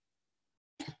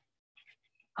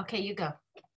 Okay, you go.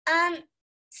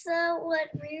 So what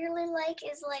we really like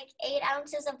is like 8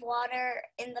 ounces of water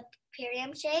in the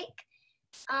Purium shake,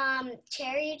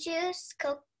 cherry juice,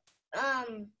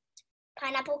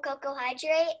 pineapple cocoa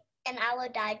hydrate, and aloe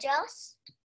digest.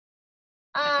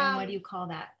 And what do you call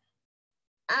that?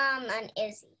 An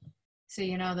Izzy. So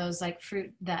you know those like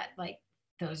fruit that like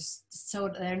those, so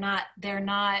they're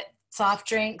not soft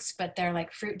drinks, but they're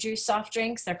like fruit juice soft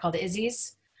drinks. They're called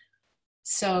Izzy's.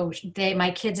 So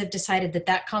my kids have decided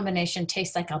that combination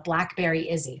tastes like a blackberry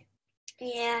Izzy.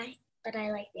 Yeah, but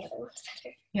I like the other ones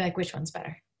better. You like which one's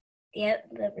better? Yeah,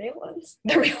 the real ones.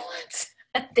 The real ones.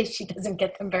 I think she doesn't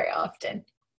get them very often.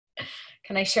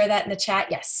 Can I share that in the chat?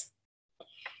 Yes.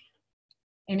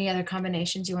 Any other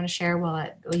combinations you want to share while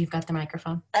you've got the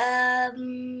microphone?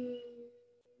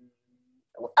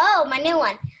 Oh, my new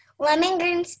one. Lemon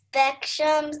green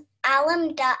spectrums,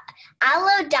 aloe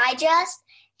digest,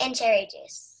 and cherry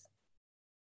juice.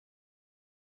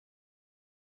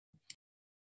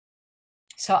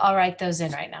 So I'll write those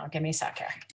in right now. Give me a sec here.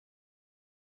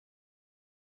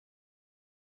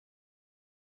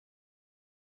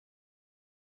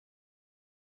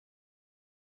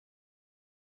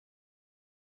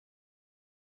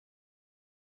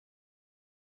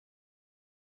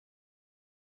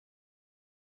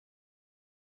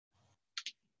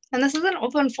 And this is an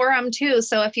open forum too.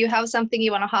 So if you have something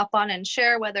you want to hop on and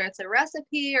share, whether it's a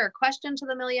recipe or question to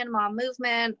the Million Mom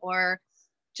Movement or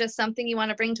just something you want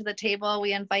to bring to the table,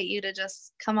 we invite you to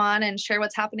just come on and share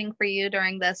what's happening for you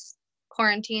during this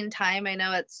quarantine time. I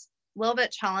know it's a little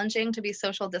bit challenging to be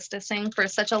social distancing for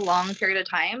such a long period of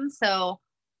time. So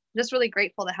I'm just really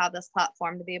grateful to have this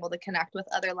platform to be able to connect with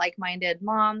other like-minded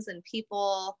moms and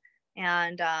people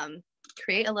and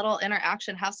create a little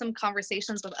interaction, have some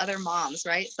conversations with other moms,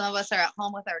 right? Some of us are at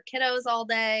home with our kiddos all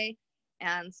day.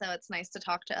 And so it's nice to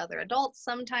talk to other adults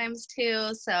sometimes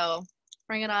too. So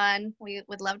bring it on. We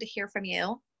would love to hear from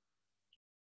you.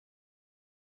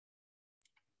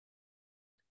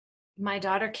 My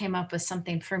daughter came up with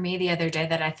something for me the other day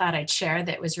that I thought I'd share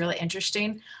that was really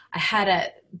interesting. I had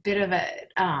a bit of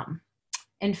a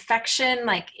infection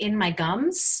like in my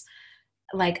gums.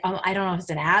 Like, I don't know if it's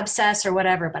an abscess or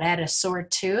whatever, but I had a sore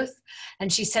tooth.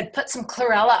 And she said, put some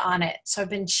chlorella on it. So I've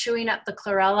been chewing up the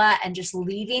chlorella and just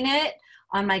leaving it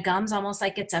on my gums, almost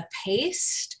like it's a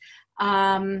paste.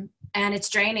 And it's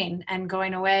draining and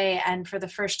going away. And for the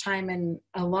first time in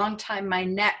a long time, my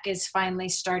neck is finally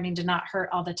starting to not hurt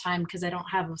all the time because I don't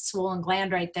have a swollen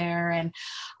gland right there. And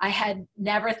I had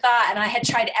never thought, and I had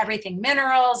tried everything,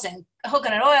 minerals and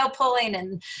coconut oil pulling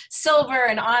and silver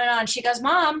and on and on. She goes,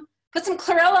 Mom, put some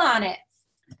chlorella on it.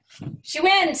 She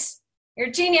wins. You're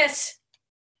a genius.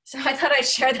 So I thought I'd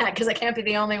share that because I can't be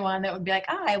the only one that would be like,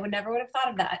 I would never have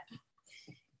thought of that.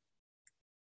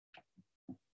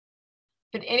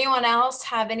 But anyone else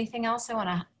have anything else I want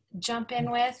to jump in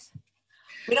with?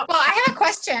 Well, I have a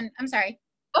question. I'm sorry.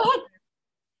 Go ahead.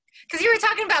 Because you were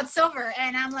talking about silver,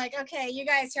 and I'm like, okay, you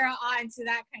guys are on to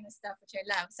that kind of stuff, which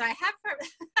I love. So I have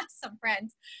some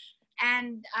friends,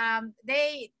 and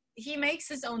he makes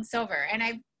his own silver,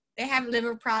 and they have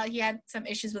liver problems. He had some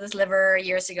issues with his liver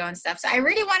years ago and stuff. So I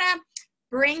really want to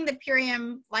bring the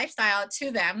Purium lifestyle to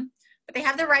them. But they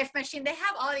have the Rife machine. They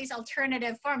have all these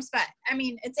alternative forms. But I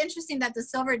mean, it's interesting that the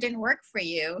silver didn't work for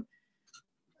you,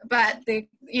 but the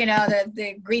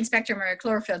green spectrum or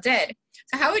chlorophyll did.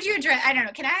 So how would you address? I don't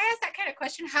know. Can I ask that kind of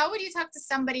question? How would you talk to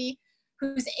somebody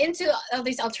who's into all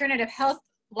these alternative health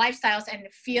lifestyles and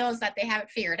feels that they have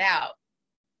it figured out,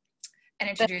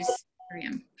 and introduce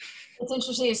Purium? It's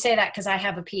interesting you say that because I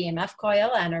have a PEMF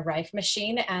coil and a Rife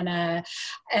machine and a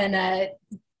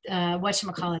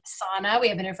whatchamacallit, sauna. We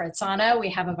have an infrared sauna.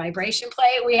 We have a vibration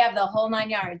plate. We have the whole 9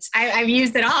 yards. I've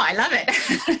used it all. I love it.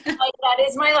 That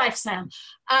is my lifestyle.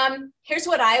 Here's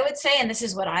what I would say, and this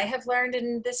is what I have learned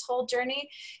in this whole journey,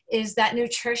 is that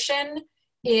nutrition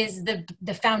is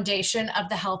the foundation of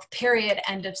the health, period,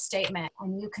 end of statement.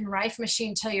 And you can Rife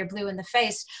machine till you're blue in the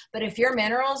face, but if your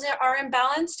minerals are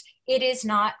imbalanced, it is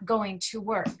not going to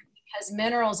work because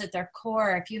minerals at their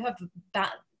core, if you have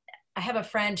I have a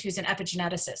friend who's an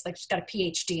epigeneticist, like she's got a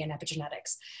PhD in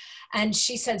epigenetics. And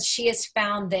she said she has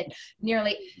found that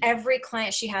nearly every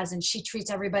client she has, and she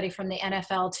treats everybody from the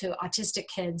NFL to autistic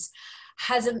kids,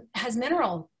 has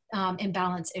mineral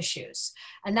imbalance issues.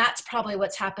 And that's probably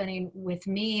what's happening with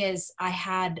me is I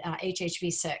had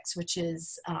HHV6, which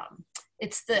is,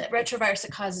 it's the retrovirus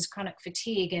that causes chronic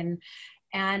fatigue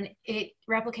and it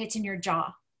replicates in your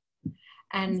jaw.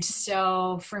 And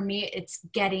so for me, it's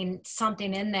getting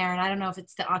something in there. And I don't know if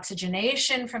it's the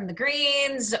oxygenation from the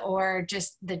greens or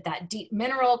just that deep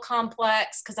mineral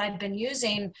complex, because I've been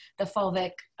using the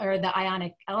fulvic or the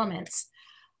ionic elements,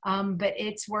 but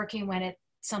it's working when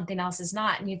something else is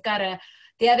not. And you've got to,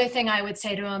 the other thing I would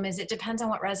say to them is it depends on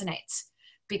what resonates.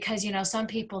 Because, some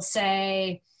people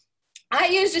say, I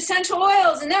used essential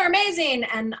oils and they're amazing.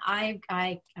 And I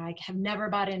have never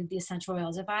bought into the essential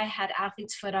oils. If I had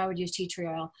athlete's foot, I would use tea tree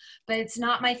oil, but it's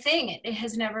not my thing. It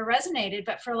has never resonated,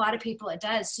 but for a lot of people it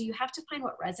does. So you have to find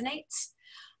what resonates.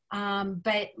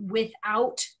 But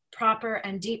without proper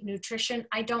and deep nutrition,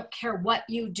 I don't care what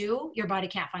you do, your body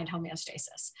can't find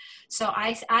homeostasis. So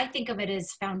I think of it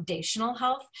as foundational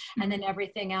health, and then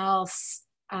everything else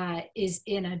is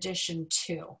in addition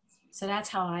to. So that's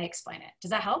how I explain it.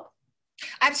 Does that help?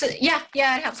 Absolutely. Yeah,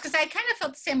 it helps, because I kind of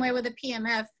felt the same way with the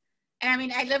PMF. And I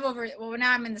mean, I live well,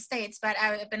 now I'm in the States, but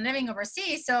I've been living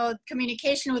overseas. So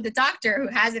communication with the doctor who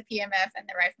has a PMF and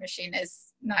the Rife machine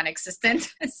is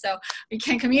non-existent. So we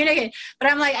can communicate.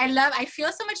 But I'm like, I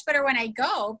feel so much better when I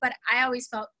go, but I always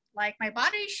felt like my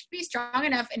body should be strong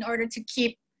enough in order to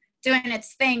keep doing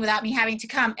its thing without me having to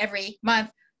come every month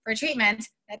for treatment.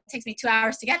 That takes me 2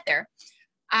 hours to get there.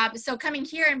 So coming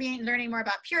here and learning more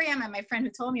about Purium, and my friend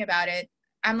who told me about it,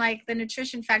 I'm like, the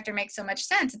nutrition factor makes so much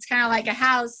sense. It's kind of like a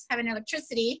house having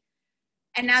electricity,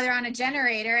 and now they're on a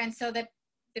generator. And so the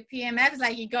PMF is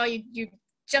like, you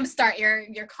jumpstart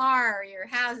your car or your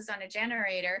house is on a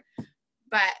generator,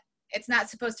 but it's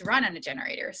not supposed to run on a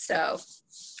generator. So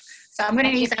I'm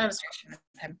going to use that illustration with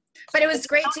them. But it was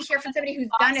great to hear from somebody who's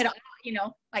done it,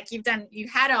 like you've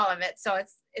had all of it. So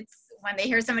it's when they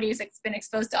hear somebody who's been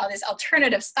exposed to all these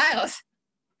alternative styles,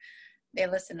 they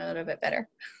listen a little bit better.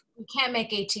 You can't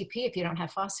make ATP if you don't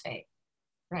have phosphate,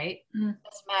 right? It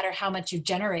doesn't matter how much you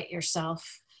generate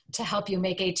yourself to help you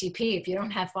make ATP. If you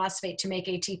don't have phosphate to make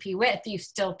ATP with, you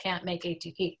still can't make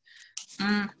ATP.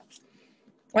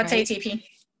 What's right? ATP?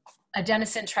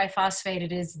 Adenosine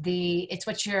triphosphate. It's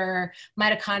what your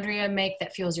mitochondria make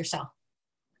that fuels your cell.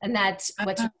 And that's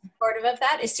what's supportive of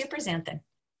that is supraxanthin,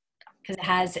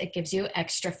 because it gives you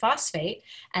extra phosphate,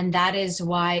 and that is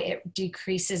why it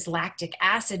decreases lactic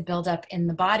acid buildup in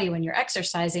the body when you're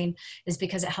exercising, is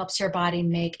because it helps your body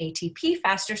make ATP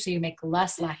faster, so you make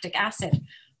less lactic acid.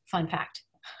 Fun fact.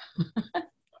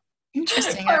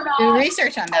 Interesting. Do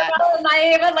research on that. And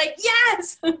I even like,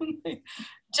 yes.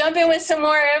 Jump in with some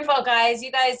more info, guys.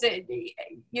 You guys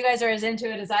are as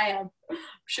into it as I am. I'm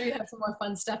sure you have some more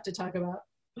fun stuff to talk about.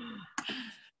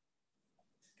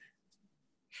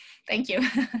 Thank you.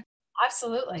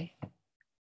 Absolutely.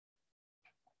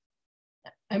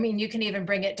 I mean, you can even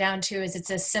bring it down to it's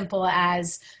as simple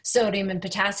as sodium and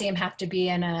potassium have to be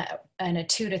in a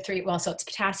 2 to 3. Well, so it's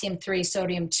potassium 3,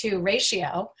 sodium 2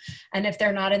 ratio. And if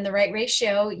they're not in the right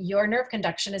ratio, your nerve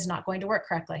conduction is not going to work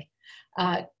correctly.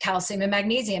 Calcium and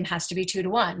magnesium has to be 2 to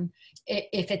 1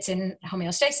 if it's in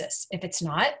homeostasis. If it's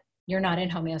not, you're not in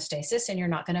homeostasis and you're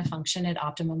not going to function at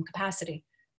optimum capacity.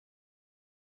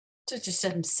 So it's just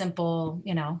some simple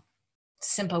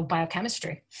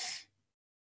biochemistry.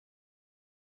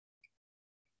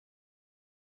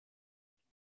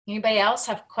 Anybody else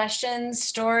have questions,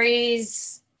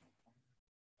 stories?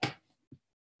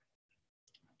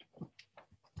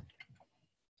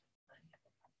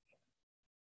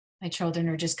 My children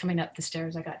are just coming up the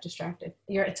stairs. I got distracted.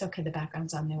 It's okay. The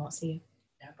background's on. They won't see you.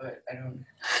 Yeah, but I don't.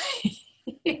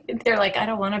 They're like, I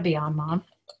don't want to be on, Mom.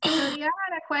 Yeah, I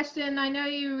had a question. I know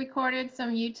you recorded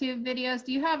some YouTube videos.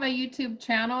 Do you have a YouTube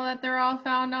channel that they're all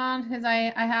found on? Because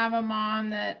I have a mom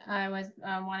that I was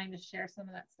wanting to share some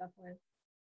of that stuff with.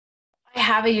 I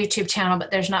have a YouTube channel,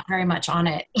 but there's not very much on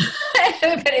it.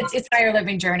 But it's Higher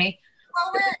Living Journey.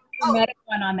 Well,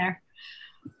 one on there.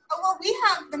 Well, we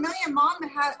have the Million Mom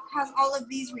that has all of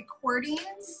these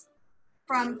recordings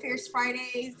from Fierce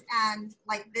Fridays, and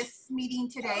like this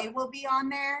meeting today will be on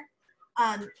there.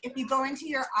 If you go into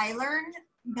your iLearn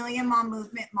Million Mom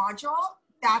Movement module,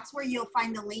 that's where you'll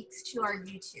find the links to our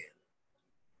YouTube,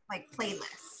 like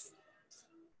playlists.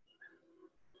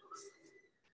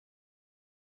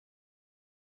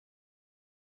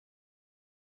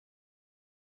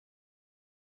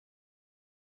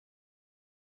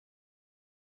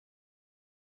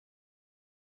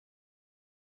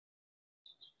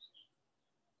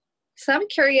 So I'm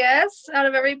curious, out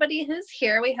of everybody who's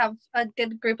here, we have a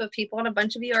good group of people and a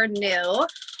bunch of you are new.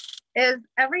 Is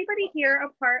everybody here a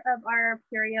part of our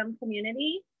Purium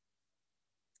community?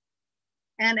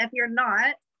 And if you're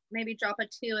not, maybe drop a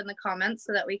 2 in the comments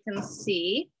so that we can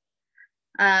see.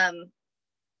 And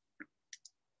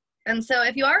so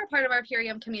if you are a part of our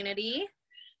Purium community,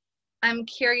 I'm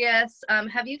curious,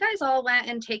 have you guys all went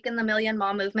and taken the Million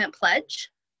Mom Movement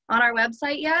pledge on our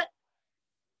website yet?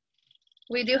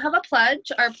 We do have a pledge.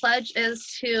 Our pledge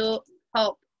is to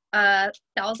help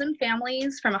 1,000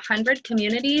 families from 100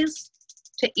 communities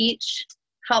to each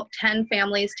help 10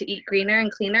 families to eat greener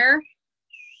and cleaner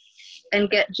and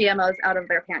get GMOs out of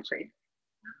their pantry.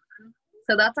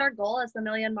 So that's our goal as the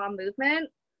Million Mom Movement.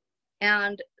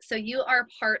 And so you are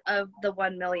part of the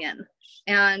 1 million.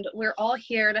 And we're all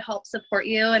here to help support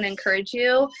you and encourage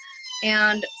you.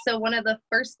 And so one of the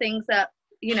first things that,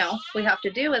 you know, we have to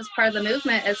do as part of the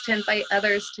movement is to invite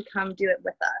others to come do it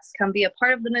with us. Come be a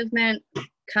part of the movement.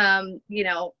 Come, you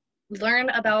know, learn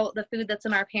about the food that's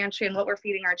in our pantry and what we're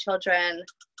feeding our children.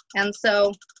 And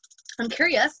so I'm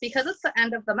curious, because it's the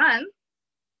end of the month,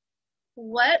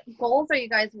 what goals are you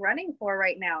guys running for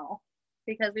right now?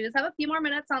 Because we just have a few more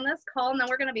minutes on this call and then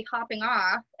we're going to be hopping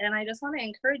off. And I just want to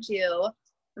encourage you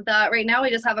that right now we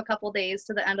just have a couple days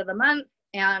to the end of the month,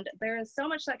 and there is so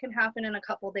much that can happen in a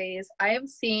couple days. I have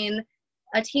seen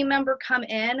a team member come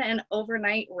in and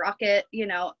overnight rocket, you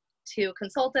know, to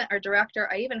consultant or director.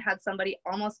 I even had somebody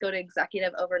almost go to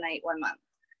executive overnight 1 month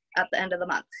at the end of the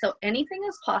month. So anything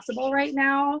is possible right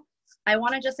now. I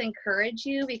want to just encourage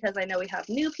you, because I know we have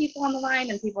new people on the line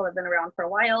and people that have been around for a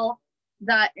while,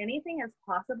 that anything is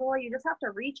possible. You just have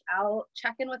to reach out,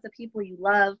 check in with the people you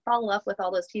love, follow up with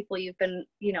all those people you've been,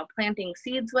 you know, planting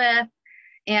seeds with,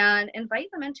 and invite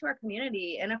them into our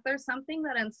community. And if there's something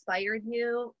that inspired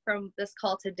you from this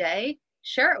call today,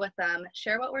 share it with them.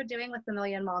 Share what we're doing with the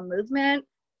Million Mom Movement.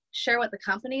 Share what the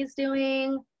company's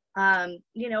doing.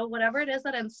 You know, whatever it is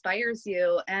that inspires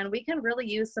you. And we can really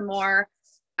use some more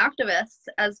activists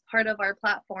as part of our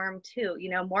platform too.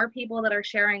 You know, more people that are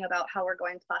sharing about how we're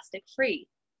going plastic free,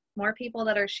 more people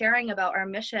that are sharing about our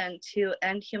mission to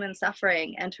end human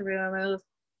suffering and to remove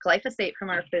glyphosate from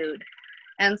our food.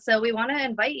 And so we want to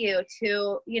invite you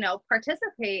to, you know,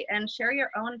 participate and share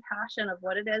your own passion of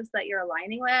what it is that you're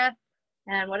aligning with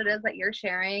and what it is that you're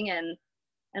sharing, and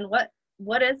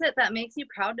what is it that makes you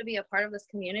proud to be a part of this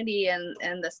community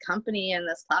and this company and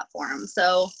this platform.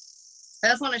 So I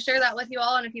just want to share that with you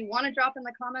all. And if you want to drop in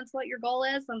the comments what your goal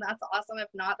is, then that's awesome. If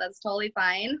not, that's totally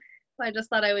fine. So I just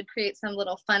thought I would create some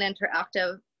little fun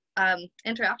interactive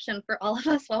interaction for all of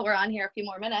us while we're on here a few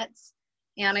more minutes.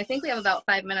 And I think we have about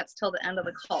 5 minutes till the end of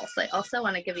the call. So I also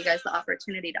want to give you guys the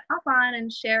opportunity to hop on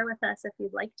and share with us if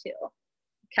you'd like to.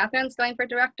 Catherine's going for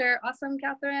director. Awesome,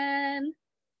 Catherine.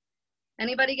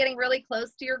 Anybody getting really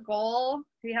close to your goal?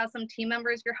 Do you have some team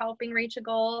members you're helping reach a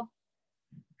goal?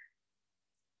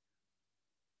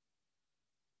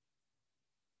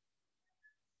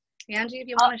 Angie, if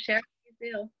you want to share,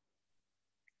 please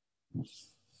do.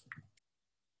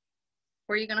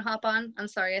 Were you going to hop on? I'm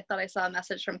sorry, I thought I saw a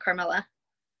message from Carmela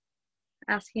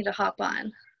asking you to hop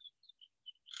on.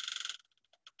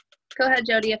 Go ahead,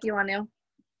 Jody, if you want to.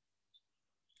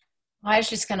 I was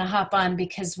just going to hop on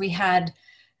because we have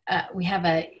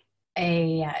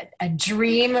a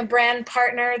dream brand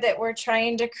partner that we're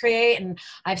trying to create, and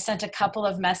I've sent a couple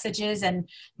of messages, and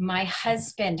my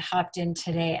husband hopped in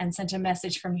today and sent a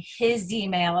message from his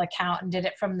email account and did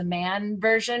it from the man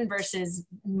version versus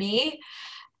me,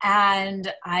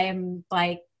 and I am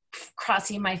like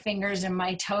crossing my fingers and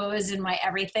my toes and my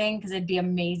everything because it'd be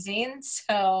amazing.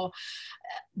 So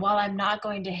while I'm not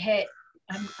going to hit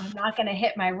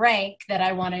my rank that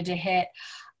I wanted to hit,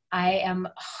 I am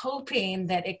hoping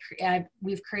that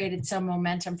we've created some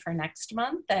momentum for next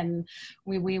month, and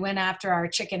we went after our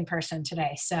chicken person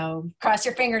today. So cross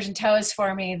your fingers and toes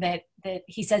for me that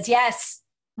he says yes.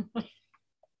 I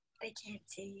can't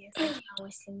see you. I can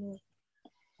always see me.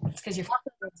 It's because you're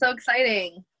so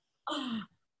exciting.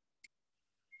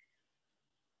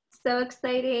 So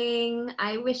exciting.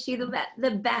 I wish you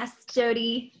the best,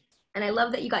 Jody. And I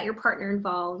love that you got your partner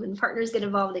involved. When partners get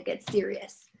involved, it gets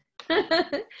serious.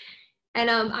 And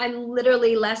I'm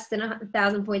literally less than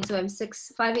 1,000 points, so I'm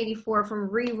 584 from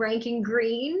re-ranking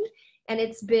green, and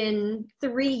it's been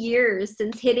 3 years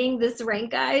since hitting this rank,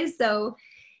 guys. So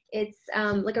it's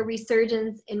like a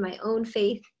resurgence in my own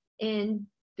faith in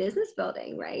business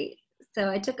building, right? So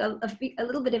I took a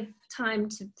little bit of time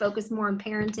to focus more on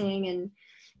parenting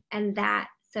and that.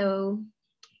 So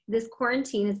this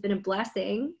quarantine has been a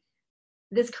blessing.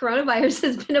 This coronavirus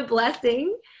has been a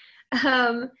blessing.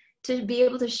 To be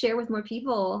able to share with more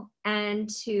people and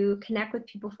to connect with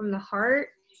people from the heart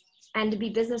and to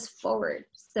be business forward.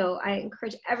 So I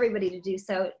encourage everybody to do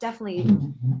so. It definitely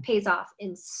pays off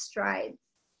in strides.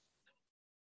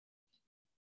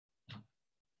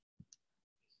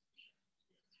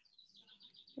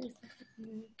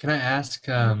 Can I ask,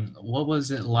 what was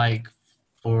it like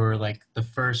for like the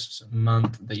first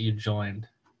month that you joined?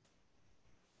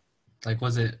 Like,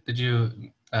 did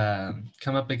you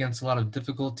come up against a lot of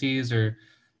difficulties, or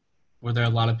were there a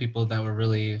lot of people that were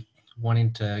really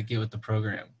wanting to get with the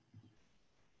program?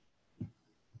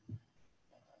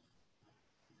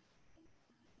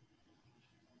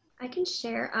 I can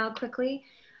share quickly.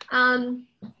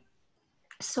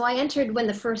 So I entered when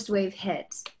the first wave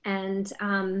hit, and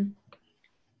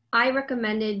I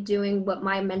recommended doing what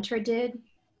my mentor did,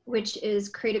 which is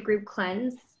create a group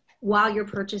cleanse while you're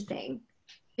purchasing,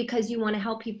 because you want to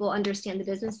help people understand the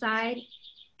business side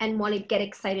and want to get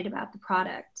excited about the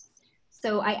product.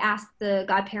 So I asked the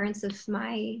godparents of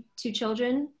my 2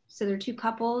 children, so they're 2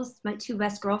 couples, my 2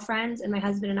 best girlfriends, and my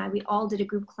husband and I, we all did a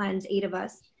group cleanse, 8 of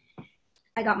us.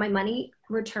 I got my money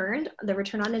returned, the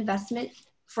return on investment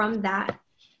from that.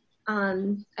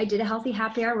 I did a healthy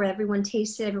happy hour where everyone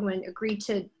tasted, everyone agreed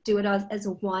to do it as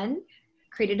a one,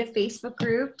 created a Facebook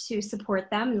group to support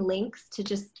them and links to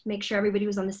just make sure everybody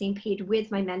was on the same page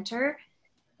with my mentor.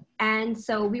 And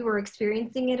so we were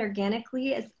experiencing it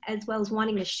organically as well as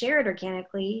wanting to share it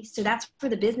organically. So that's where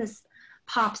the business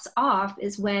pops off,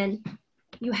 is when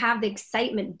you have the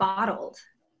excitement bottled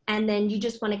and then you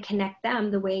just want to connect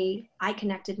them the way I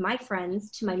connected my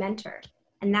friends to my mentor.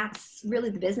 And that's really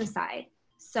the business side.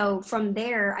 So from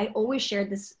there, I always shared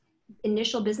this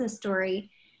initial business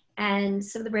story, and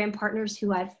some of the brand partners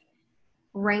who I've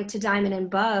ranked to diamond and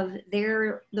above,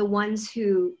 they're the ones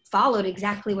who followed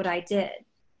exactly what I did.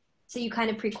 So you kind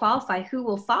of pre-qualify who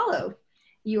will follow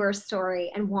your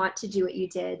story and want to do what you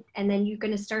did. And then you're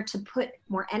going to start to put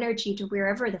more energy to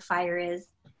wherever the fire is.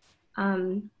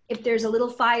 If there's a little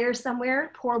fire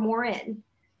somewhere, pour more in,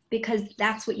 because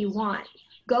that's what you want.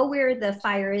 Go where the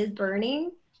fire is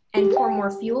burning and pour more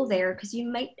fuel there, because you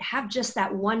might have just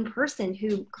that one person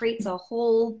who creates a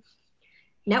whole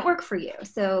network for you.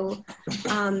 So,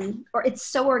 or it's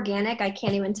so organic, I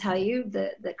can't even tell you,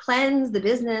 the cleanse, the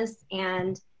business,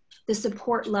 and the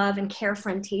support, love, and care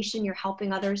fermentation you're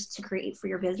helping others to create for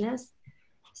your business.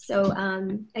 So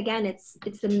again, it's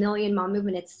the Million Mom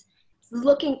Movement. It's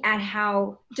looking at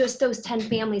how just those 10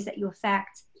 families that you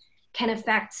affect can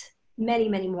affect many,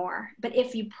 many more. But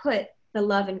if you put the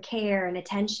love and care and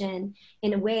attention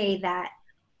in a way that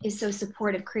is so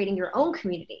supportive, creating your own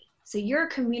community. So you're a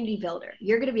community builder.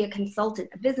 You're going to be a consultant,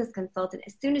 a business consultant,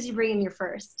 as soon as you bring in your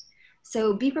first.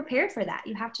 So be prepared for that.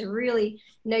 You have to really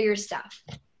know your stuff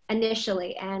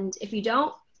initially. And if you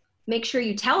don't, make sure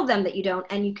you tell them that you don't,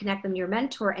 and you connect them to your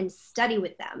mentor and study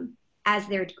with them as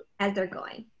they're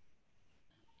going.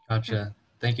 Gotcha.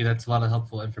 Thank you. That's a lot of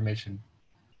helpful information.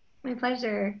 My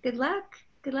pleasure. Good luck.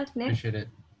 Good luck, Nick. Appreciate it.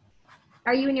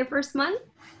 Are you in your first month?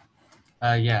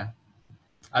 Yeah.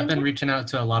 I've been reaching out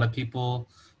to a lot of people,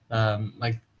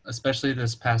 like especially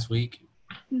this past week,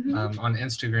 on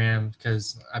Instagram,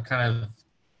 because I've kind of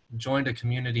joined a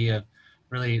community of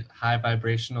really high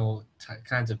vibrational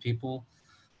kinds of people.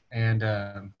 And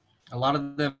a lot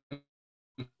of them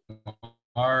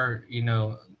are, you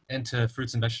know, into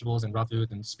fruits and vegetables and raw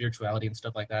food and spirituality and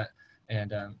stuff like that.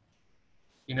 And,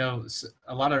 you know,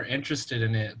 a lot are interested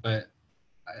in it, but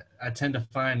I tend to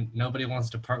find nobody wants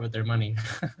to part with their money.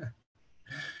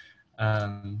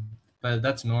 But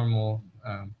that's normal.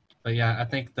 But yeah, I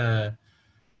think the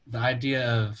idea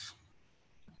of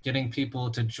getting people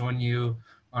to join you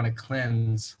on a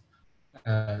cleanse,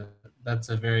 that's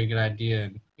a very good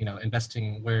idea. You know,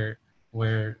 investing where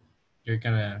you're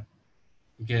gonna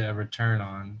get a return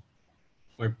on,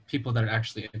 where people that are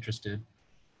actually interested.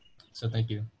 So thank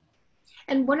you.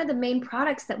 And one of the main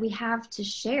products that we have to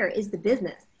share is the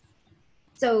business.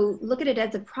 So look at it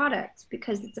as a product,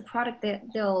 because it's a product that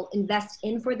they'll invest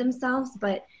in for themselves,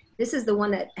 but this is the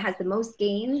one that has the most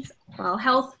gains, well,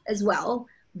 health as well,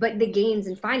 but the gains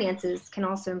in finances can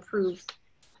also improve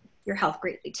your health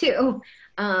greatly too,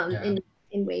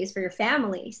 in ways for your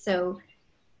family. So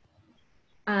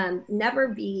never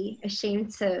be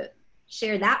ashamed to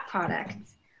share that product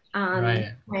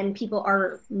when people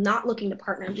are not looking to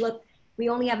partner. Look, we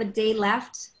only have a day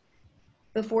left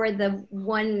before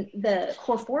the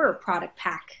core 4 product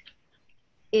pack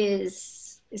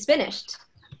is finished.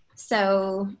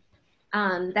 So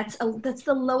that's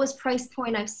the lowest price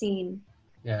point I've seen.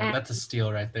 Yeah, that's a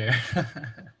steal right there.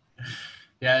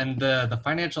 Yeah, and the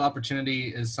financial opportunity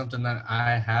is something that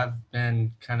I have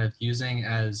been kind of using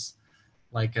as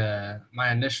like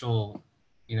my initial,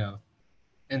 you know,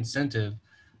 incentive,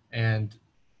 and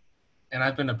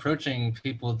I've been approaching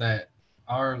people that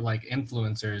are like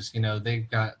influencers. You know, they've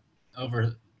got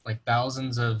over like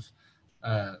thousands of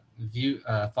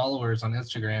followers on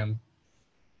Instagram,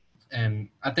 and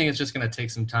I think it's just going to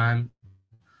take some time.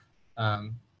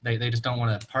 They just don't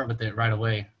want to part with it right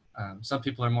away. Some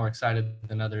people are more excited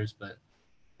than others, but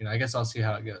you know, I guess I'll see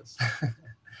how it goes.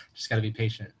 Just got to be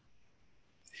patient.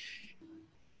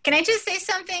 Can I just say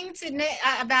something to Nick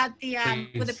about the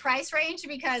with the price range?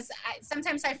 Because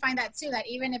sometimes I find that too, that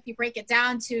even if you break it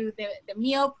down to the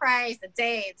meal price, the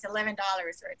day, it's $11,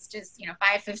 or it's just, you know,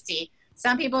 $5.50.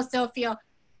 Some people still feel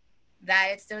that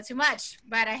it's still too much.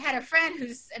 But I had a friend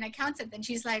who's an accountant, and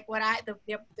she's like, the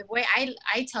way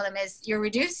I tell them is, you're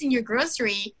reducing your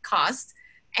grocery cost,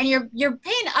 and you're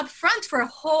paying upfront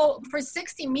for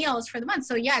 60 meals for the month.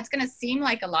 So yeah, it's gonna seem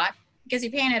like a lot because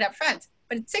you're paying it upfront,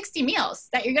 but it's 60 meals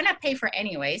that you're gonna pay for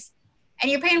anyways, and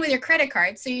you're paying with your credit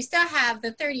card, so you still have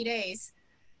the 30 days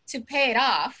to pay it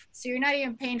off. So you're not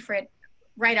even paying for it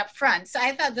right up front. So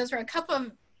I thought those were a couple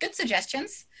of good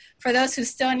suggestions for those who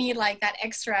still need like that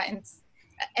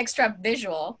extra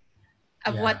visual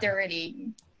of what they're really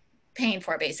paying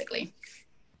for, basically.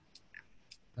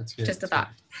 That's good. Just a thought.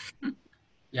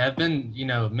 Yeah, I've been,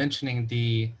 mentioning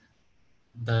the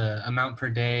amount per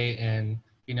day, and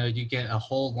you get a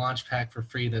whole launch pack for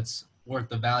free that's worth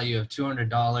the value of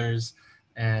 $200,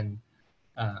 and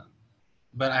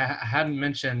but I hadn't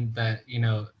mentioned that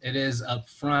it is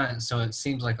upfront, so it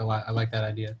seems like a lot. I like that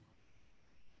idea.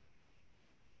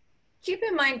 Keep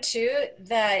in mind too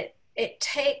that it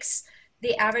takes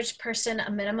the average person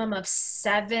a minimum of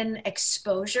 7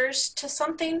 exposures to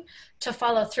something to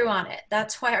follow through on it.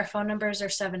 That's why our phone numbers are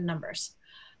 7 numbers.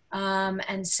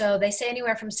 And so they say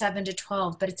anywhere from 7 to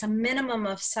 12, but it's a minimum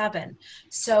of 7.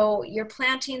 So you're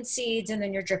planting seeds, and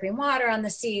then you're dripping water on the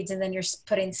seeds, and then you're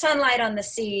putting sunlight on the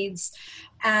seeds.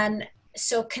 And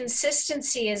so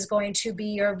consistency is going to be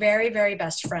your very, very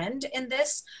best friend in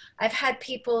this. I've had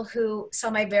people who saw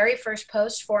my very first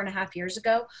post 4.5 years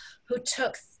ago who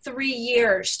took 3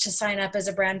 years to sign up as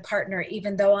a brand partner,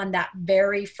 even though on that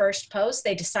very first post,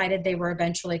 they decided they were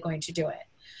eventually going to do it.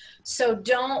 So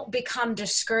don't become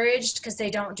discouraged because they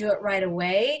don't do it right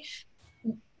away.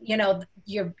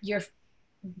 Your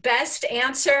best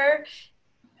answer,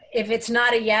 if it's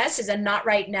not a yes, is a not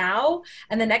right now.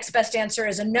 And the next best answer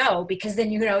is a no, because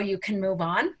then you can move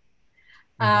on.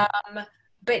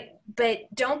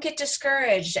 But don't get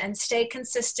discouraged, and stay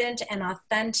consistent and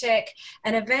authentic.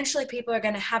 And eventually people are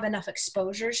going to have enough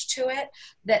exposures to it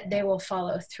that they will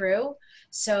follow through.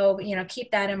 So,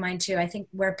 keep that in mind too. I think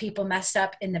where people mess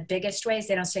up in the biggest ways,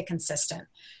 they don't stay consistent.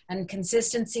 And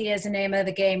consistency is the name of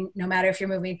the game. No matter if you're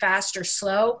moving fast or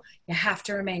slow, you have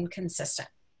to remain consistent.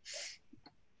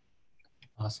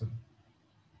 Awesome.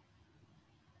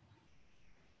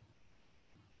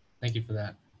 Thank you for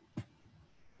that.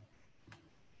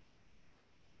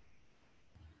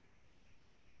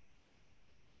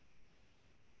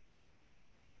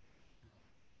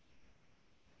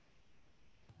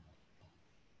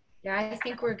 Yeah, I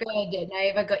think we're good.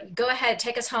 Naiva, go ahead.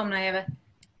 Take us home, Naiva.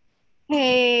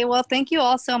 Hey, well, thank you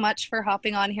all so much for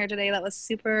hopping on here today. That was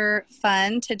super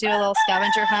fun to do a little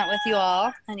scavenger hunt with you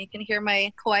all. And you can hear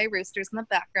my Kauai roosters in the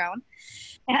background.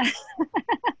 And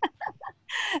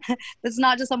it's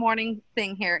not just a morning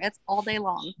thing here. It's all day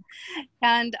long.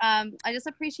 And I just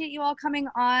appreciate you all coming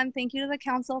on. Thank you to the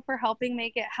council for helping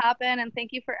make it happen. And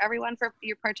thank you for everyone for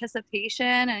your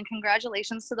participation. And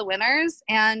congratulations to the winners.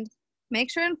 And make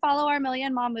sure and follow our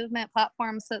Million Mom Movement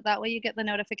platform so that way you get the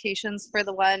notifications for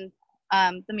the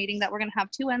meeting that we're going to have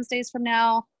 2 Wednesdays from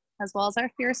now, as well as our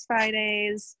Fierce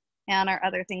Fridays and our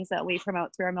other things that we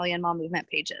promote through our Million Mom Movement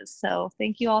pages. So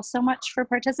thank you all so much for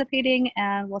participating,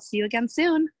 and we'll see you again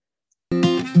soon.